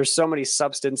 There's so many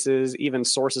substances, even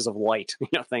sources of light,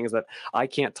 things that I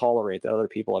can't tolerate that other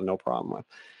people have no problem with.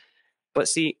 But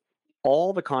see,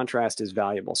 all the contrast is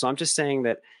valuable. So I'm just saying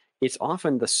that it's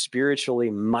often the spiritually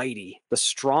mighty, the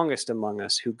strongest among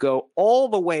us who go all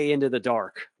the way into the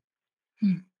dark.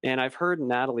 And I've heard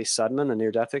Natalie Sudman, the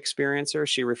near-death experiencer,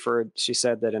 she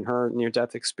said that in her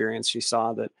near-death experience, she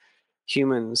saw that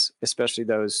humans, especially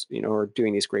those, who are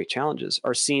doing these great challenges,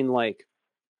 are seen like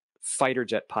fighter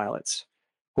jet pilots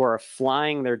who are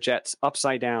flying their jets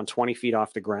upside down 20 feet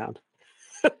off the ground.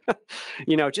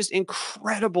 Just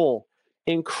incredible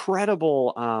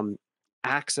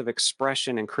acts of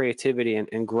expression and creativity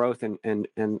and growth and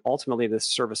ultimately the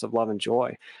service of love and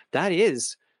joy. That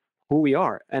is who we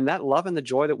are. And that love and the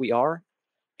joy that we are,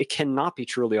 it cannot be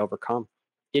truly overcome.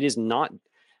 It is not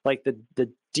like the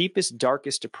deepest,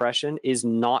 darkest depression is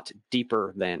not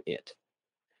deeper than it.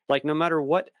 Like no matter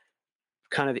what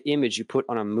kind of image you put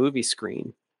on a movie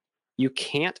screen, you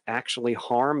can't actually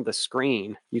harm the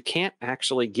screen. You can't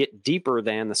actually get deeper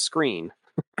than the screen.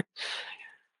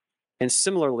 And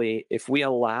similarly, if we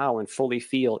allow and fully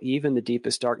feel even the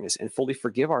deepest darkness and fully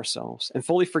forgive ourselves and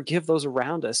fully forgive those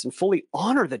around us and fully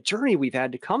honor the journey we've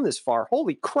had to come this far,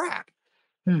 holy crap,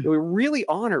 we really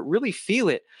honor, really feel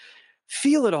it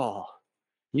all.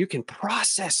 You can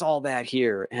process all that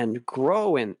here and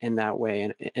grow in that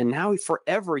way. And now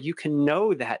forever, you can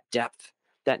know that depth,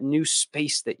 that new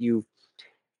space that you,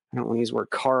 I don't want to use the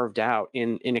word carved out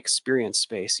in experience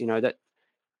space, that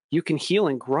you can heal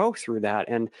and grow through that.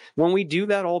 And when we do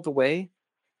that all the way,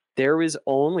 there is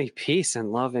only peace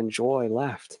and love and joy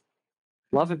left.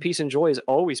 Love and peace and joy is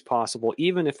always possible,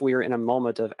 even if we are in a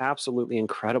moment of absolutely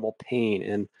incredible pain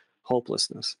and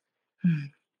hopelessness.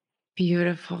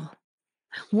 Beautiful.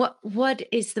 What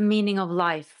is the meaning of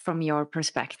life from your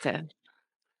perspective?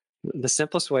 The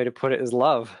simplest way to put it is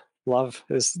love. Love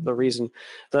is the reason.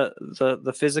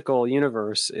 The physical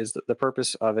universe is the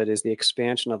purpose of it is the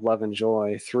expansion of love and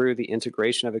joy through the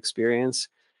integration of experience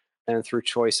and through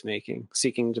choice making,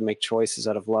 seeking to make choices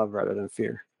out of love rather than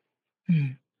fear.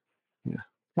 Yeah.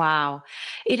 Wow.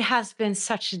 It has been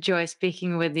such a joy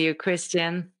speaking with you,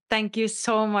 Christian. Thank you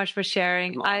so much for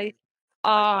sharing.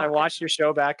 I watched your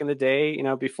show back in the day,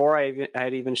 before I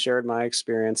had even shared my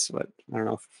experience, but I don't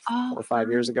know, 4 or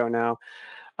 5 years ago now.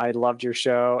 I loved your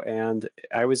show and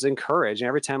I was encouraged. And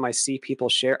every time I see people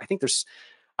share,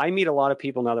 I meet a lot of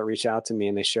people now that reach out to me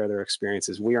and they share their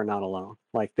experiences. We are not alone.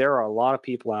 Like there are a lot of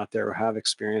people out there who have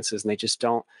experiences and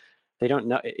they don't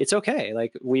know. It's okay.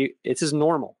 Like it's as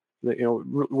normal.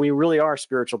 We really are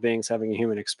spiritual beings having a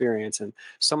human experience. And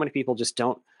so many people just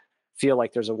don't feel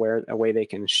like there's a way they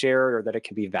can share it or that it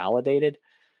can be validated.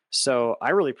 So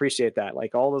I really appreciate that.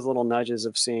 Like all those little nudges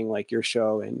of seeing like your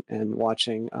show and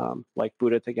watching like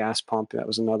Buddha at the Gas Pump. That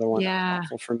was another one that was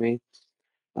helpful for me.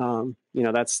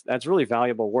 That's really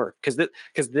valuable work because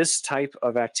this type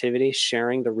of activity,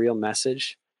 sharing the real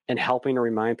message and helping to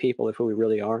remind people of who we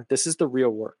really are, this is the real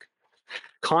work.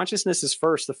 Consciousness is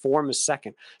first, the form is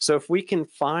second. So if we can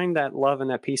find that love and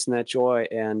that peace and that joy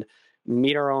and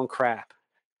meet our own crap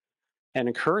and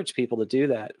encourage people to do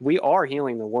that, we are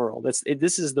healing the world.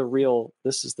 This is the real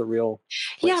place to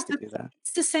do that.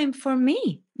 It's the same for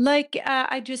me. Like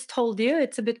I just told you,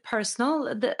 it's a bit personal.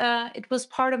 It was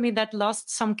part of me that lost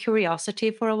some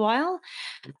curiosity for a while.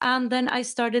 And then I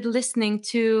started listening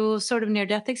to sort of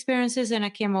near-death experiences and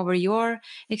I came over your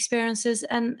experiences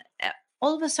and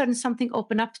all of a sudden something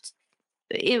opened up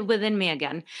within me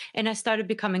again. And I started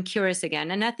becoming curious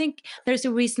again. And I think there's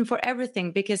a reason for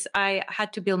everything because I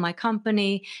had to build my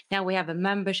company. Now we have a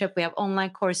membership, we have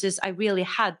online courses. I really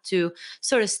had to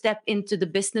sort of step into the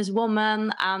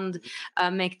businesswoman and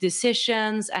make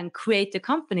decisions and create the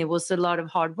company. It was a lot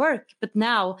of hard work. But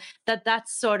now that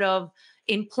that's sort of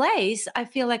in place, I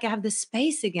feel like I have the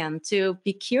space again to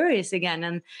be curious again.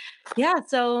 And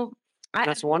so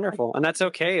that's wonderful. And that's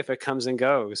okay if it comes and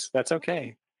goes. That's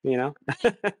okay.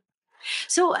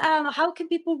 So how can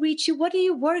people reach you? What are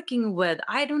you working with?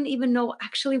 I don't even know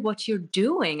actually what you're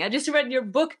doing. I just read your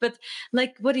book, but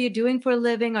like, what are you doing for a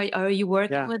living? Are you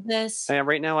working with this?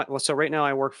 Right now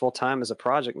I work full time as a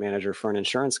project manager for an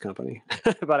insurance company,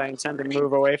 but I intend to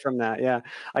move away from that. Yeah,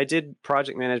 I did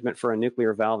project management for a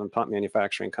nuclear valve and pump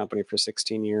manufacturing company for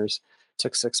 16 years.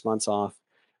 Took 6 months off.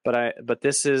 But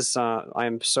this is, I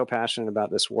am so passionate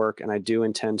about this work and I do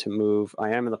intend to move.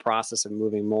 I am in the process of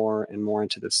moving more and more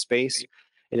into this space.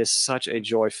 It is such a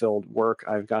joy-filled work.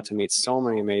 I've got to meet so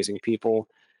many amazing people.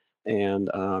 And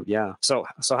so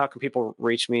how can people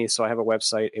reach me? So I have a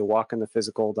website,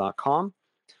 awalkinthephysical.com.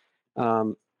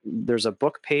 There's a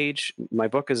book page. My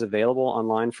book is available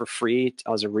online for free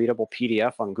as a readable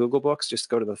PDF on Google Books. Just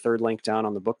go to the third link down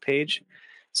on the book page.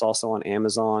 It's also on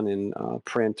Amazon in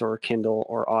print or Kindle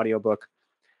or audiobook.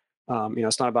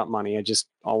 It's not about money. I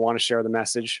want to share the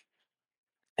message.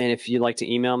 And if you'd like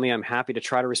to email me, I'm happy to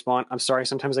try to respond. I'm sorry.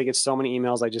 Sometimes I get so many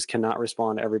emails. I just cannot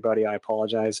respond to everybody. I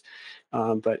apologize.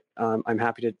 But I'm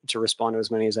happy to respond to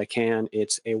as many as I can.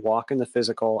 It's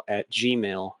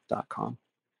awalkinthephysical@gmail.com.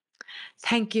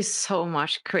 Thank you so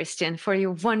much, Christian, for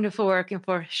your wonderful work and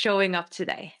for showing up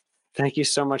today. Thank you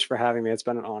so much for having me. It's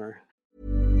been an honor.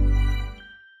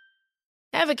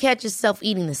 Ever catch yourself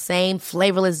eating the same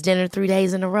flavorless dinner 3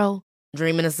 days in a row?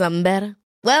 Dreaming of something better?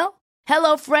 Well,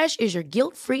 HelloFresh is your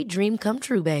guilt-free dream come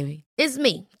true, baby. It's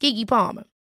me, Keke Palmer.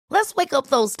 Let's wake up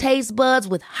those taste buds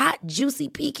with hot, juicy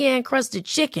pecan-crusted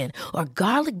chicken or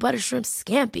garlic butter shrimp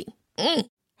scampi.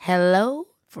 Hello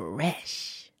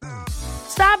Fresh.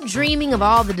 Stop dreaming of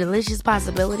all the delicious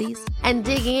possibilities and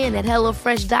dig in at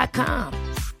HelloFresh.com.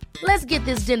 Let's get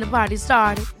this dinner party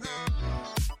started.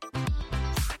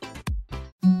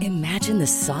 Imagine Imagine the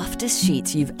softest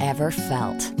sheets you've ever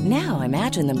felt. Now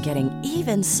imagine them getting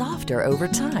even softer over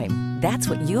time. That's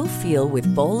what you'll feel with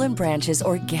Boll & Branch's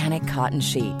organic cotton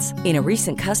sheets. In a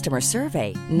recent customer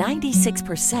survey,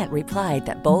 96% replied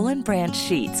that Boll & Branch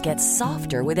sheets get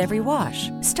softer with every wash.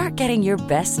 Start getting your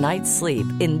best night's sleep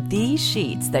in these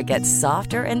sheets that get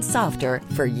softer and softer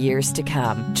for years to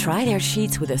come. Try their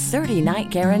sheets with a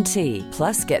 30-night guarantee.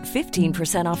 Plus, get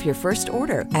 15% off your first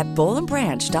order at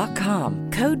bollandbranch.com.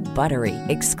 Code BUTTERY.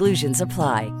 Exclusions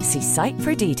apply. See site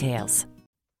for details.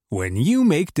 When you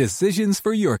make decisions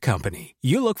for your company,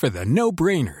 you look for the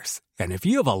no-brainers. And if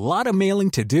you have a lot of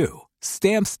mailing to do,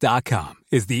 Stamps.com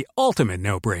is the ultimate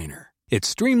no-brainer. It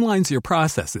streamlines your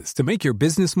processes to make your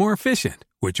business more efficient,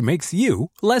 which makes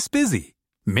you less busy.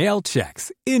 Mail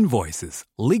checks, invoices,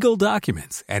 legal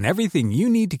documents, and everything you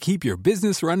need to keep your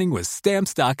business running with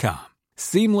Stamps.com.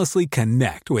 Seamlessly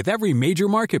connect with every major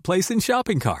marketplace and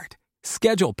shopping cart.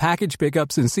 Schedule package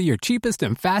pickups and see your cheapest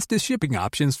and fastest shipping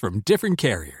options from different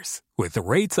carriers, with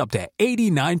rates up to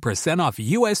 89% off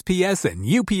USPS and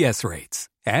UPS rates.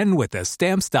 And with the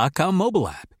Stamps.com mobile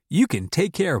app, you can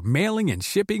take care of mailing and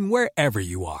shipping wherever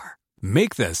you are.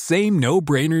 Make the same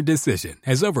no-brainer decision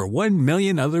as over 1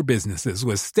 million other businesses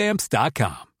with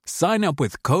Stamps.com. Sign up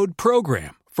with code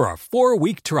PROGRAM for a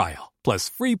 4-week trial, plus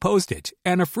free postage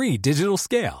and a free digital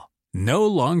scale. No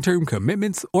long-term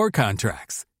commitments or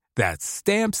contracts. That's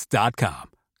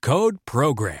Stamps.com. Code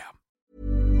PROGRAM.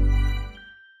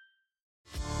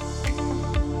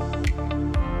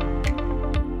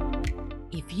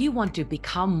 If you want to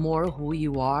become more who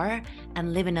you are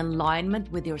and live in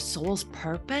alignment with your soul's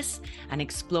purpose and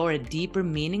explore a deeper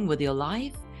meaning with your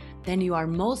life, then you are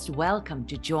most welcome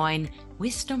to join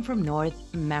Wisdom from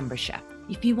North membership.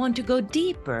 If you want to go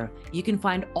deeper, you can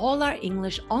find all our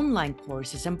English online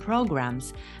courses and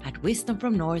programs at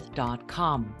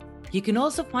wisdomfromnorth.com. You can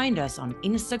also find us on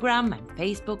Instagram and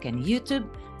Facebook and YouTube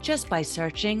just by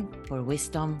searching for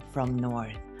Wisdom from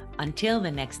North. Until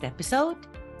the next episode,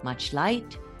 much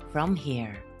light from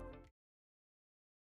here.